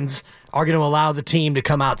fans are going to allow the team to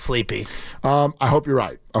come out sleepy. I hope you're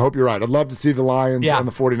right. I'd love to see the Lions and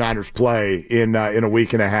the 49ers play in a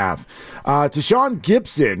week and a half. Tashawn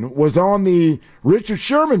Gibson was on the Richard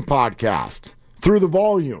Sherman podcast, Through the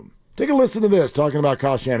Volume. Take a listen to this, talking about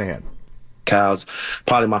Kyle Shanahan. Kyle's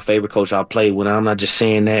probably my favorite coach I played with, and I'm not just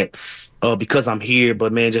saying that because I'm here,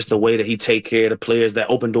 but, man, just the way that he take care of the players, that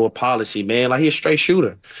open door policy, man, like he's a straight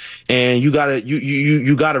shooter. And you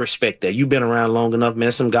gotta respect that. You've been around long enough,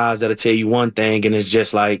 man. Some guys that'll tell you one thing, and it's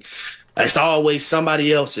just like, it's always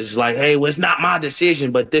somebody else's. It's like, hey, well, it's not my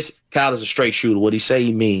decision, but this Kyle is a straight shooter. What he say,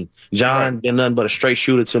 he mean. John been nothing but a straight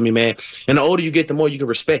shooter to me, man. And the older you get, the more you can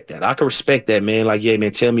respect that. I can respect that, man. Like, yeah,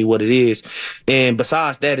 man, tell me what it is. And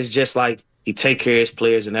besides that, it's just like, he take care of his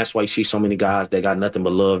players, and that's why you see so many guys that got nothing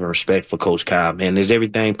but love and respect for Coach Kyle, man. Is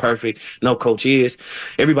everything perfect? No, Coach is.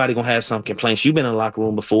 Everybody going to have some complaints. You've been in a locker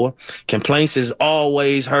room before. Complaints is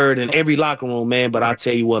always heard in every locker room, man. But I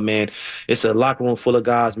tell you what, man, it's a locker room full of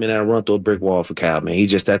guys, man, that run through a brick wall for Kyle, man. He's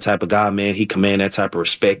just that type of guy, man. He command that type of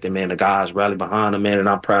respect, and, man, the guys rally behind him, man, and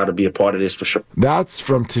I'm proud to be a part of this for sure. That's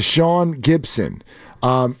from Tashawn Gibson.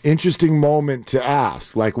 Interesting moment to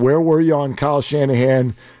ask. Like, where were you on Kyle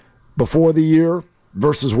Shanahan before the year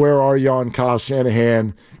versus where are you on Kyle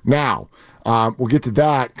Shanahan now? We'll get to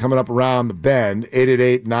that coming up around the bend,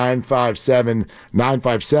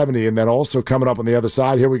 888-957-9570. And then also coming up on the other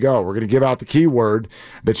side, here we go. We're going to give out the keyword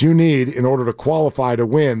that you need in order to qualify to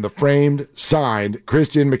win the framed, signed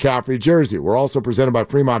Christian McCaffrey jersey. We're also presented by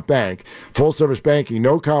Fremont Bank. Full-service banking,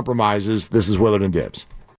 no compromises. This is Willard and Dibs.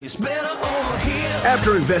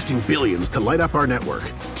 After investing billions to light up our network,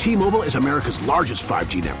 T-Mobile is America's largest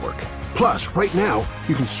 5G network. Plus, right now,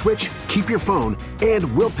 you can switch, keep your phone,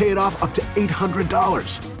 and we'll pay it off up to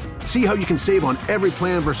 $800. See how you can save on every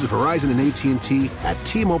plan versus Verizon and AT&T at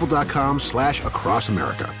T-Mobile.com/across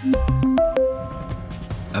America.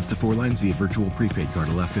 Up to 4 lines via virtual prepaid card.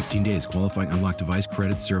 Allow 15 days. Qualifying unlocked device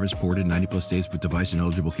credit service ported 90+ states with device and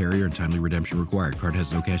eligible carrier and timely redemption required. Card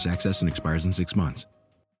has no cash access and expires in 6 months.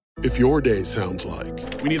 If your day sounds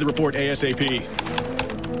like, we need the report ASAP,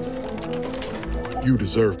 you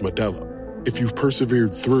deserve Modelo. If you've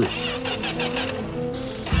persevered through,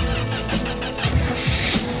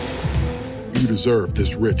 you deserve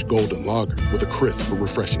this rich golden lager with a crisp but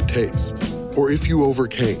refreshing taste. Or if you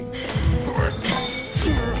overcame, 2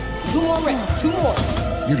 more reps, 2 more.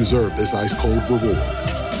 You deserve this ice cold reward.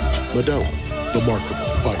 Modelo, the mark of a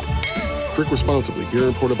fighter. Drink responsibly. Beer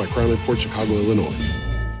imported by Crown Port Chicago, Illinois.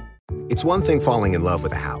 It's one thing falling in love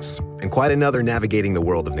with a house, and quite another navigating the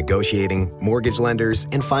world of negotiating, mortgage lenders,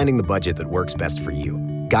 and finding the budget that works best for you.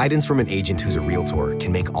 Guidance from an agent who's a Realtor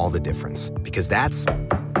can make all the difference, because that's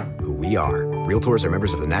who we are. Realtors are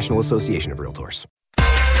members of the National Association of Realtors.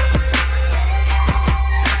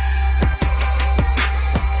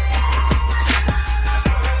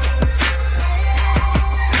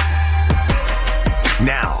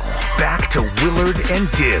 Now, back to Willard and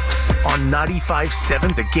Dibs on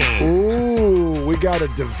 95.7 The Game. Ooh, we got a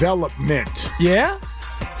development. Yeah?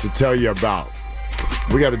 To tell you about.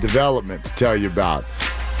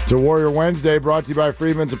 It's a Warrior Wednesday brought to you by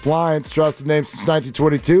Freedman's Appliance. Trusted name since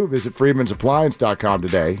 1922. Visit freedmansappliance.com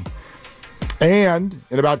today. And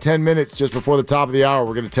in about 10 minutes, just before the top of the hour,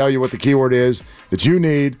 we're going to tell you what the keyword is that you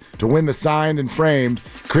need to win the signed and framed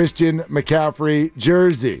Christian McCaffrey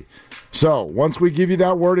jersey. So once we give you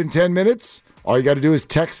that word in 10 minutes, all you got to do is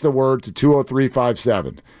text the word to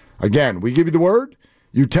 20357. Again, we give you the word.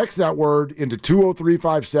 You text that word into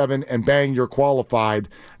 20357 and bang, you're qualified.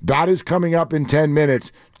 That is coming up in 10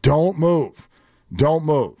 minutes. Don't move. Don't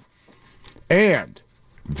move. And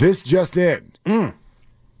this just in.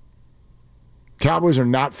 Cowboys are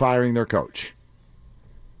not firing their coach.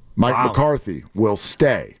 Mike McCarthy will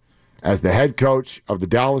stay as the head coach of the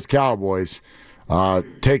Dallas Cowboys.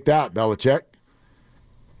 Take that, Belichick.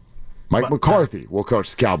 Mike McCarthy will coach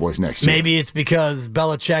the Cowboys next year. Maybe it's because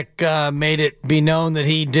Belichick made it be known that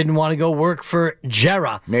he didn't want to go work for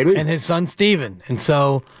Jera and his son Steven. And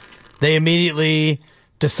so they immediately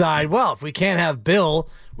decide, well, if we can't have Bill,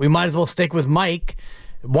 we might as well stick with Mike.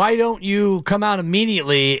 Why don't you come out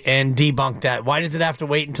immediately and debunk that? Why does it have to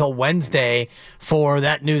wait until Wednesday for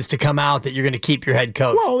that news to come out that you're going to keep your head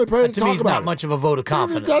coach? Well, they probably didn't to me, talk it's about not it. much of a vote of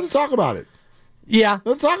confidence. Let's talk about it. Yeah.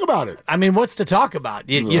 Let's talk about it. I mean, what's to talk about?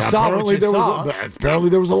 You saw what you saw. Apparently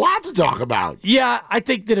there was a lot to talk about. Yeah, I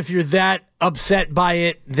think that if you're that upset by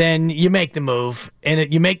it, then you make the move.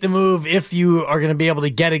 And you make the move if you are going to be able to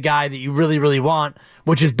get a guy that you really, really want,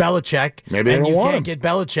 which is Belichick. Maybe they don't want him. And you can't get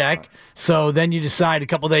Belichick. So then you decide a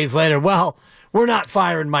couple days later, well, we're not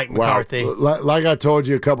firing Mike McCarthy. Well, like I told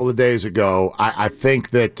you a couple of days ago, I think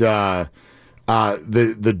that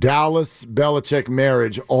the Dallas-Belichick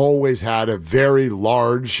marriage always had a very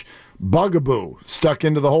large bugaboo stuck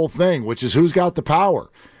into the whole thing, which is who's got the power.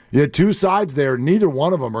 You had two sides there. Neither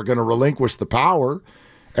one of them are going to relinquish the power,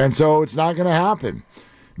 and so it's not going to happen.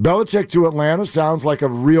 Belichick to Atlanta sounds like a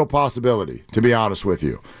real possibility, to be honest with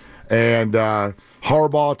you. And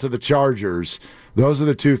Harbaugh to the Chargers, those are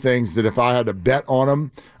the two things that if I had to bet on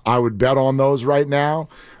them, I would bet on those right now.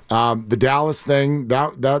 The Dallas thing,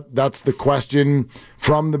 that's the question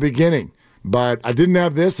from the beginning. But I didn't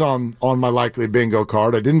have this on my likely bingo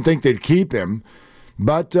card. I didn't think they'd keep him.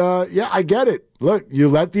 But, yeah, I get it. Look, you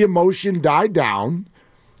let the emotion die down.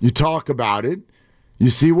 You talk about it. You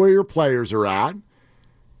see where your players are at.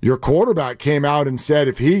 Your quarterback came out and said,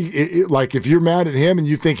 if you're mad at him and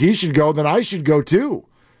you think he should go, then I should go too.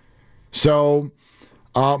 So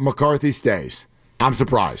McCarthy stays. I'm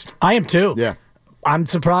surprised. I am too. Yeah. I'm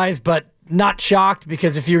surprised, but not shocked,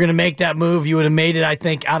 because if you're going to make that move, you would have made it, I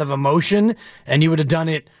think, out of emotion, and you would have done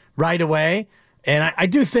it right away. And I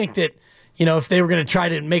do think that, if they were going to try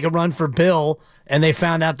to make a run for Bill and they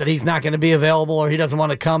found out that he's not going to be available or he doesn't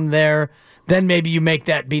want to come there, then maybe you make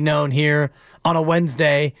that be known here on a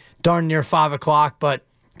Wednesday, darn near 5 o'clock. But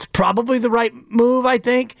it's probably the right move, I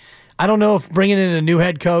think. I don't know if bringing in a new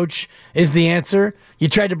head coach is the answer. You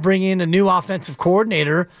tried to bring in a new offensive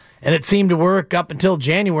coordinator, and it seemed to work up until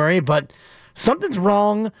January, but something's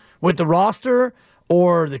wrong with the roster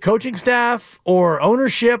or the coaching staff or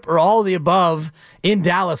ownership or all of the above in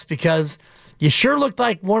Dallas, because you sure looked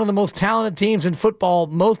like one of the most talented teams in football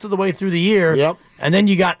most of the way through the year. Yep. And then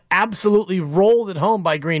you got absolutely rolled at home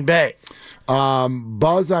by Green Bay.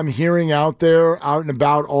 Buzz I'm hearing out there, out and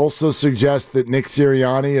about, also suggests that Nick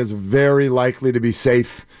Sirianni is very likely to be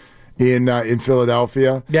safe in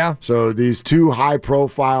Philadelphia. Yeah. So these two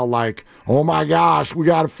high-profile, like, oh my gosh, we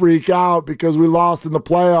got to freak out because we lost in the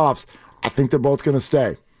playoffs. I think they're both going to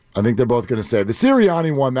stay. The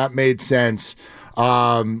Sirianni one, that made sense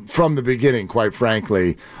from the beginning, quite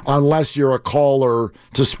frankly, unless you're a caller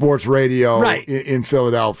to sports radio in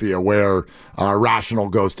Philadelphia where rational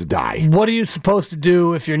goes to die. What are you supposed to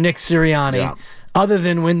do if you're Nick Sirianni other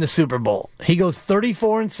than win the Super Bowl? He goes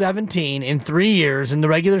 34-17 in 3 years in the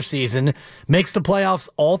regular season, makes the playoffs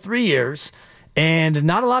all 3 years, and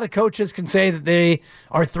not a lot of coaches can say that they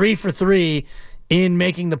are 3 for 3 in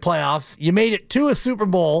making the playoffs. You made it to a Super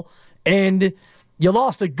Bowl, and you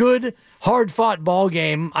lost a good, hard-fought ball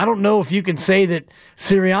game. I don't know if you can say that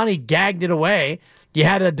Sirianni gagged it away. You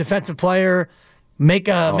had a defensive player make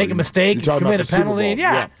a mistake, commit a penalty.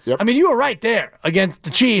 Yeah. Yep. I mean, you were right there against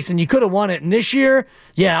the Chiefs, and you could have won it. And this year,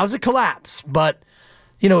 it was a collapse. But,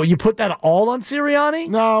 you put that all on Sirianni?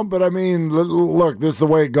 No, but I mean, look, this is the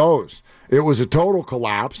way it goes. It was a total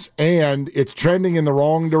collapse, and it's trending in the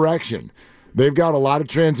wrong direction. They've got a lot of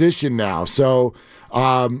transition now. So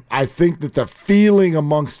I think that the feeling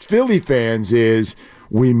amongst Philly fans is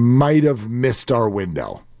we might have missed our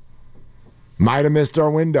window.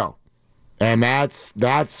 And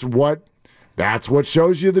that's what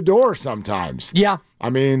shows you the door sometimes. Yeah. I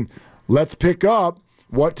mean, let's pick up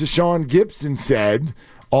what Tashawn Gibson said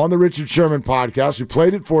on the Richard Sherman podcast. We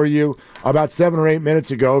played it for you about 7 or 8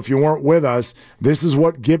 minutes ago. If you weren't with us, this is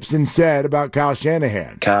what Gibson said about Kyle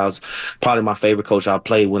Shanahan. Kyle's probably my favorite coach I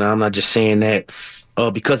played with, and I'm not just saying that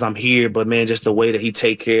because I'm here, but, man, just the way that he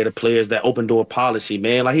take care of the players, that open door policy,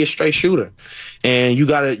 man, like he's a straight shooter. And you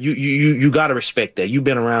gotta you gotta respect that. You've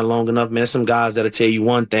been around long enough, man. There's some guys that'll tell you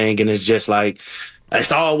one thing, and it's just like,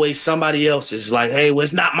 it's always somebody else's. Like, hey, well,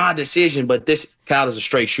 it's not my decision, but this Kyle is a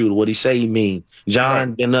straight shooter. What he say, he mean.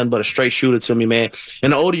 John been nothing but a straight shooter to me, man.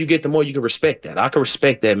 And the older you get, the more you can respect that. I can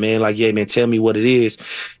respect that, man. Like, yeah, man, tell me what it is.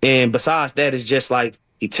 And besides that, it's just like,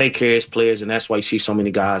 he take care of his players, and that's why you see so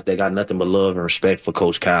many guys that got nothing but love and respect for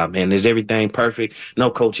Coach Kyle, man. Is everything perfect?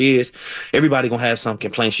 No, Coach is. Everybody going to have some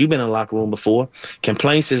complaints. You've been in the locker room before.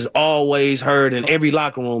 Complaints is always heard in every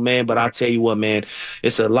locker room, man. But I tell you what, man,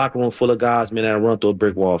 it's a locker room full of guys, man, that run through a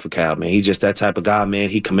brick wall for Kyle, man. He's just that type of guy,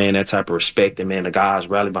 man. He command that type of respect, and, man, the guys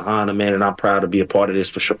rally behind him, man, and I'm proud to be a part of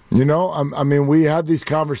this for sure. You know, I mean, we had these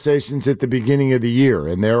conversations at the beginning of the year,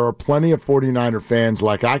 and there are plenty of 49er fans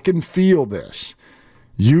like, I can feel this.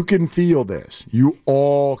 You can feel this. You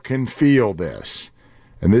all can feel this.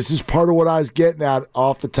 And this is part of what I was getting at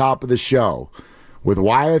off the top of the show with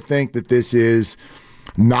why I think that this is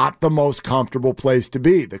not the most comfortable place to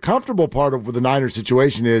be. The comfortable part of the Niners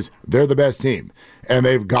situation is they're the best team, and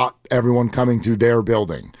they've got everyone coming to their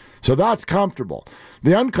building. So that's comfortable.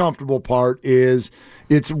 The uncomfortable part is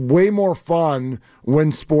it's way more fun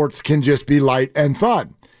when sports can just be light and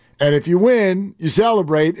fun. And if you win, you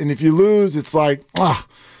celebrate. And if you lose, it's like,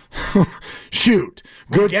 shoot,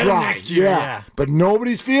 good try. Next year, yeah. But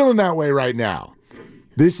nobody's feeling that way right now.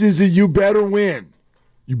 This is a you better win.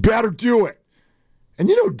 You better do it. And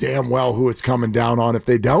you know damn well who it's coming down on if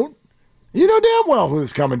they don't. You know damn well who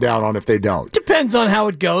it's coming down on if they don't. Depends on how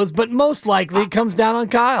it goes, but most likely it comes down on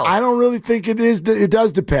Kyle. I don't really think it is. It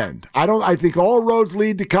does depend. I think all roads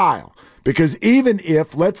lead to Kyle. Because even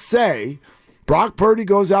if, let's say, Brock Purdy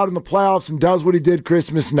goes out in the playoffs and does what he did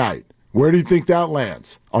Christmas night, where do you think that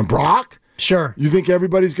lands? On Brock? Sure. You think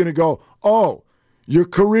everybody's going to go, oh, your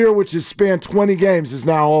career, which has spanned 20 games, is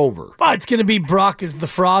now over? Well, it's going to be Brock is the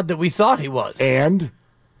fraud that we thought he was. And?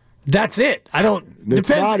 That's it.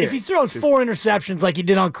 Depends. If he throws 4 interceptions like he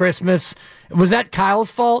did on Christmas, was that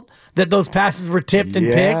Kyle's fault that those passes were tipped and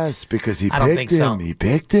picked? Yes, because he picked him. So. He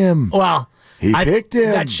picked him. Well, he picked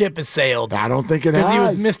him. That ship has sailed. I don't think it has.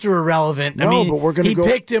 Because he was Mr. Irrelevant. No, but we're going to go.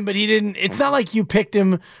 He picked him, but he didn't. It's not like you picked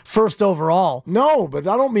him first overall. No, but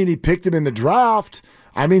I don't mean he picked him in the draft.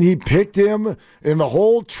 I mean, he picked him in the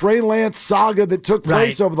whole Trey Lance saga that took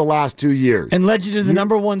place over the last 2 years. And led you to the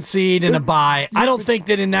number 1 seed and a bye. I don't think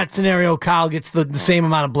that in that scenario, Kyle gets the same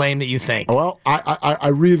amount of blame that you think. Well, I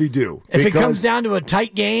really do. If it comes down to a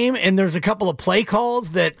tight game and there's a couple of play calls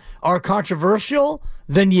that are controversial,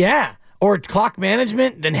 then yeah. Or clock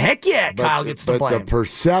management, then heck yeah, Kyle gets the blame. But the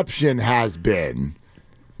perception has been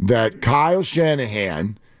that Kyle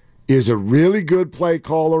Shanahan is a really good play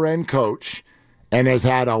caller and coach and has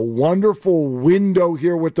had a wonderful window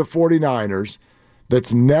here with the 49ers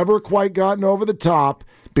that's never quite gotten over the top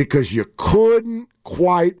because you couldn't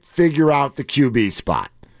quite figure out the QB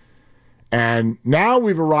spot. And now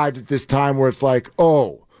we've arrived at this time where it's like,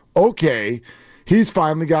 oh, okay, he's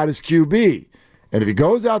finally got his QB. And if he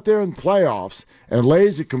goes out there in the playoffs and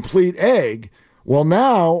lays a complete egg, well,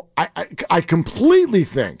 now I completely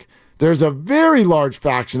think there's a very large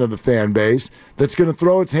faction of the fan base that's going to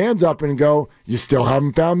throw its hands up and go, you still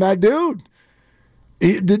haven't found that dude.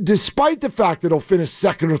 Despite the fact that he'll finish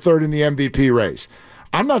second or third in the MVP race.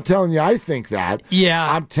 I'm not telling you I think that.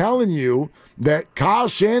 Yeah. I'm telling you that Kyle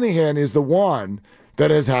Shanahan is the one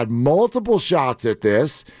that has had multiple shots at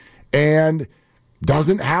this and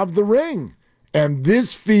doesn't have the ring. And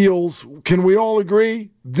this feels, can we all agree,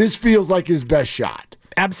 this feels like his best shot.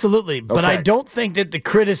 Absolutely. But I don't think that the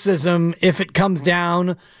criticism, if it comes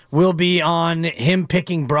down, will be on him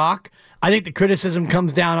picking Brock. I think the criticism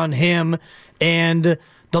comes down on him, and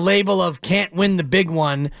the label of can't win the big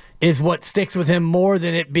one is what sticks with him more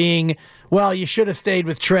than it being, well, you should have stayed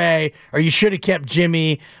with Trey, or you should have kept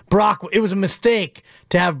Jimmy. Brock, it was a mistake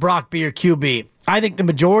to have Brock be your QB. I think the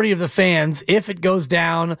majority of the fans, if it goes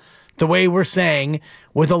down the way we're saying,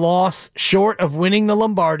 with a loss short of winning the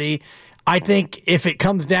Lombardi, I think if it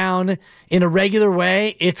comes down in a regular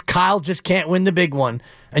way, it's Kyle just can't win the big one.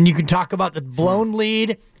 And you can talk about the blown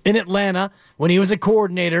lead in Atlanta when he was a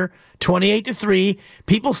coordinator, 28-3.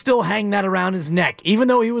 People still hang that around his neck. Even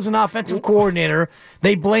though he was an offensive coordinator,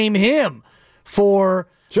 they blame him for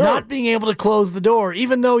not being able to close the door.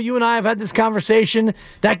 Even though you and I have had this conversation,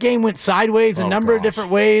 that game went sideways a number of different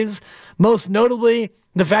ways. Most notably,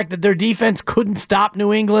 the fact that their defense couldn't stop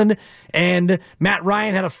New England, and Matt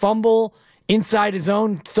Ryan had a fumble inside his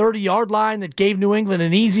own 30-yard line that gave New England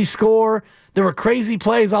an easy score. There were crazy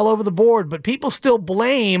plays all over the board, but people still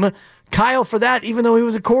blame Kyle for that, even though he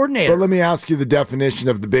was a coordinator. But let me ask you the definition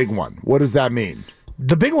of the big one. What does that mean?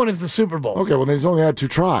 The big one is the Super Bowl. Okay, well, then he's only had 2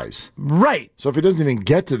 tries. Right. So if he doesn't even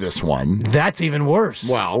get to this one... That's even worse.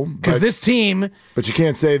 Well... Because this team... But you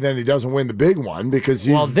can't say then he doesn't win the big one because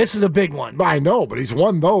he's... Well, this is a big one. I know, but he's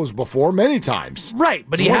won those before many times. Right,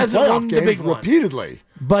 but he hasn't won the big one. Repeatedly.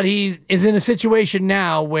 But he is in a situation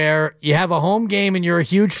now where you have a home game and you're a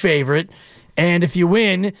huge favorite, and if you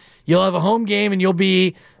win, you'll have a home game and you'll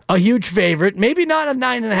be a huge favorite. Maybe not a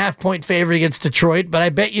 9.5-point favorite against Detroit, but I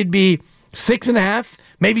bet you'd be 6.5,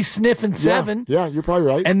 maybe sniffing 7. Yeah, you're probably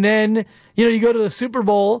right. And then, you go to the Super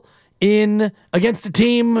Bowl against a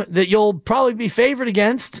team that you'll probably be favored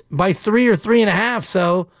against by 3 or 3.5.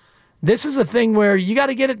 So this is a thing where you got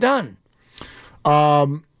to get it done.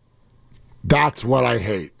 That's what I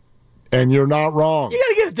hate. And you're not wrong. You got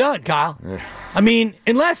to get it done, Kyle. I mean,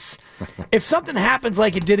 if something happens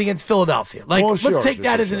like it did against Philadelphia, let's take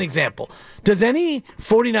that as an example. Does any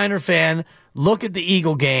 49er fan look at the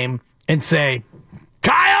Eagle game and say,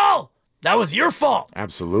 Kyle, that was your fault?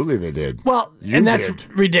 Absolutely they did. Well, that's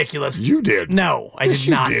ridiculous. You did. No, I did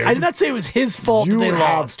not. I did not say it was his fault that they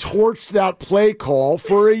lost. You have torched that play call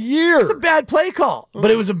for a year. It's a bad play call,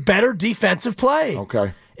 but it was a better defensive play.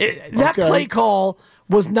 Okay. That play call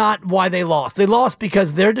was not why they lost. They lost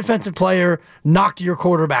because their defensive player knocked your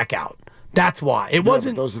quarterback out. That's why. It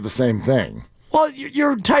wasn't. But those are the same thing. Well,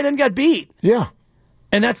 your tight end got beat. Yeah.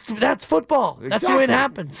 And that's football. Exactly. That's the way it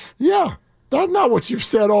happens. Yeah. That's not what you've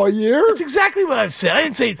said all year. That's exactly what I've said. I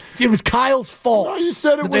didn't say it was Kyle's fault. No, you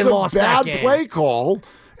said it was a bad play call.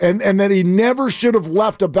 And that he never should have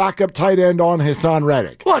left a backup tight end on Hassan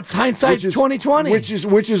Reddick. Well, it's hindsight's 2020. Which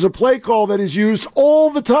is a play call that is used all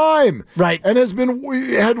the time. Right. And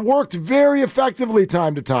had worked very effectively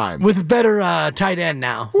time to time. With better tight end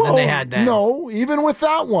now than they had then. No, even with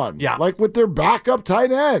that one. Yeah. Like with their backup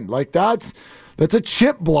tight end. Like that's a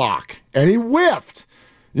chip block. And he whiffed.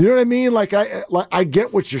 You know what I mean? Like I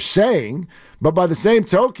get what you're saying, but by the same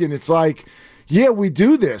token, it's like, yeah, we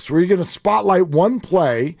do this where you're going to spotlight one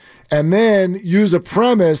play and then use a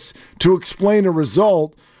premise to explain a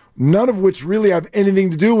result, none of which really have anything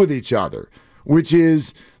to do with each other, which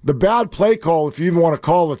is the bad play call, if you even want to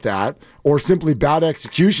call it that, or simply bad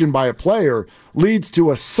execution by a player, leads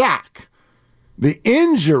to a sack. The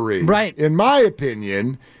injury, in my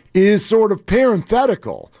opinion, is sort of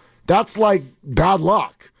parenthetical. That's like bad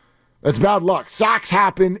luck. That's bad luck. Sacks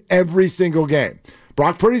happen every single game.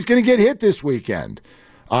 Brock Purdy's going to get hit this weekend.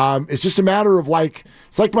 It's just a matter of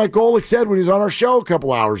it's like Mike Golick said when he was on our show a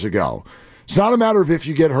couple hours ago. It's not a matter of if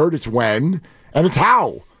you get hurt, it's when, and it's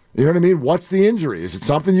how. You know what I mean? What's the injury? Is it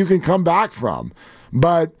something you can come back from?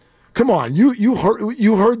 But come on, you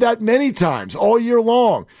heard that many times all year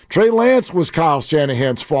long. Trey Lance was Kyle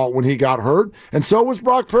Shanahan's fault when he got hurt, and so was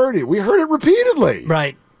Brock Purdy. We heard it repeatedly.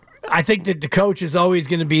 Right. I think that the coach is always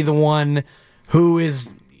going to be the one who is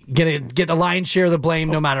going to get the lion's share of the blame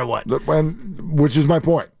no matter what. Which is my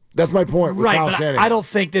point. That's my point with Kyle Shanahan. I don't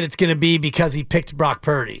think that it's going to be because he picked Brock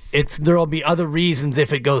Purdy. There will be other reasons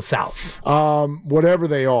if it goes south. Whatever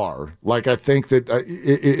they are, I think that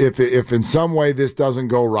if in some way this doesn't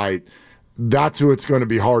go right, that's who it's going to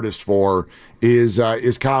be hardest for is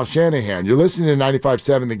Kyle Shanahan. You're listening to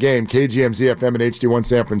 95.7 The Game, KGMZ FM and HD1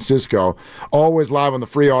 San Francisco. Always live on the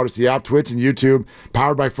free Odyssey app, Twitch, and YouTube.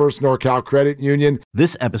 Powered by First NorCal Credit Union.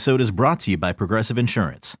 This episode is brought to you by Progressive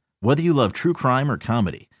Insurance. Whether you love true crime or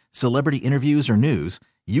comedy, celebrity interviews or news,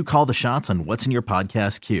 you call the shots on what's in your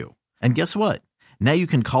podcast queue. And guess what? Now you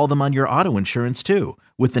can call them on your auto insurance too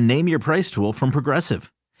with the Name Your Price tool from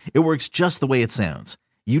Progressive. It works just the way it sounds.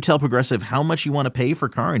 You tell Progressive how much you want to pay for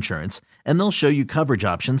car insurance, and they'll show you coverage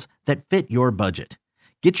options that fit your budget.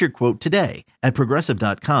 Get your quote today at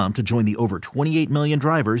Progressive.com to join the over 28 million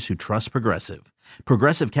drivers who trust Progressive.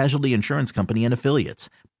 Progressive Casualty Insurance Company and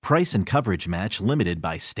Affiliates. Price and coverage match limited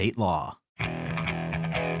by state law.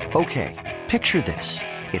 Okay, picture this.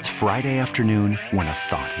 It's Friday afternoon when a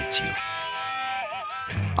thought hits you.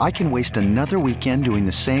 I can waste another weekend doing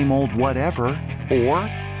the same old whatever, or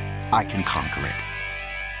I can conquer it.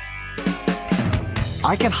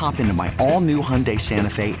 I can hop into my all-new Hyundai Santa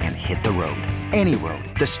Fe and hit the road. Any road.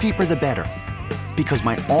 The steeper, the better. Because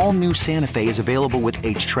my all-new Santa Fe is available with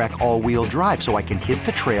H-Track all-wheel drive, so I can hit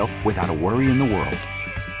the trail without a worry in the world.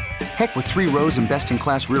 Heck, with 3 rows and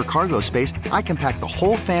best-in-class rear cargo space, I can pack the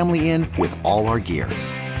whole family in with all our gear.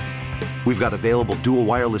 We've got available dual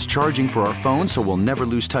wireless charging for our phones, so we'll never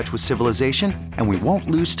lose touch with civilization, and we won't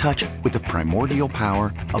lose touch with the primordial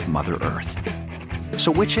power of Mother Earth.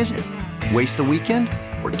 So which is it? Waste the weekend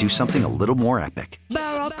or do something a little more epic?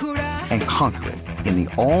 And conquer it in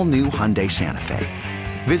the all-new Hyundai Santa Fe.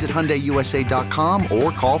 Visit HyundaiUSA.com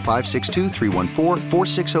or call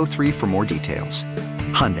 562-314-4603 for more details.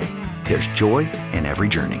 Hyundai, there's joy in every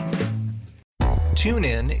journey.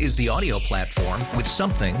 TuneIn is the audio platform with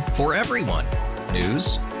something for everyone.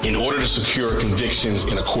 News. In order to secure convictions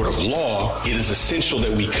in a court of law, it is essential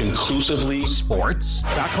that we conclusively. Sports.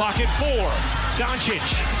 Shot clock at 4. Doncic.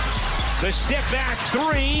 The step back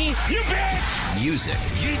 3. You bet. Music.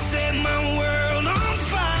 You set my world on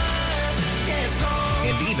fire. Yes,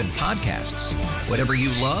 and even podcasts. Whatever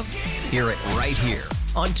you love, hear it right here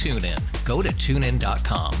on TuneIn. Go to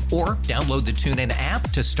TuneIn.com or download the TuneIn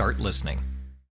app to start listening.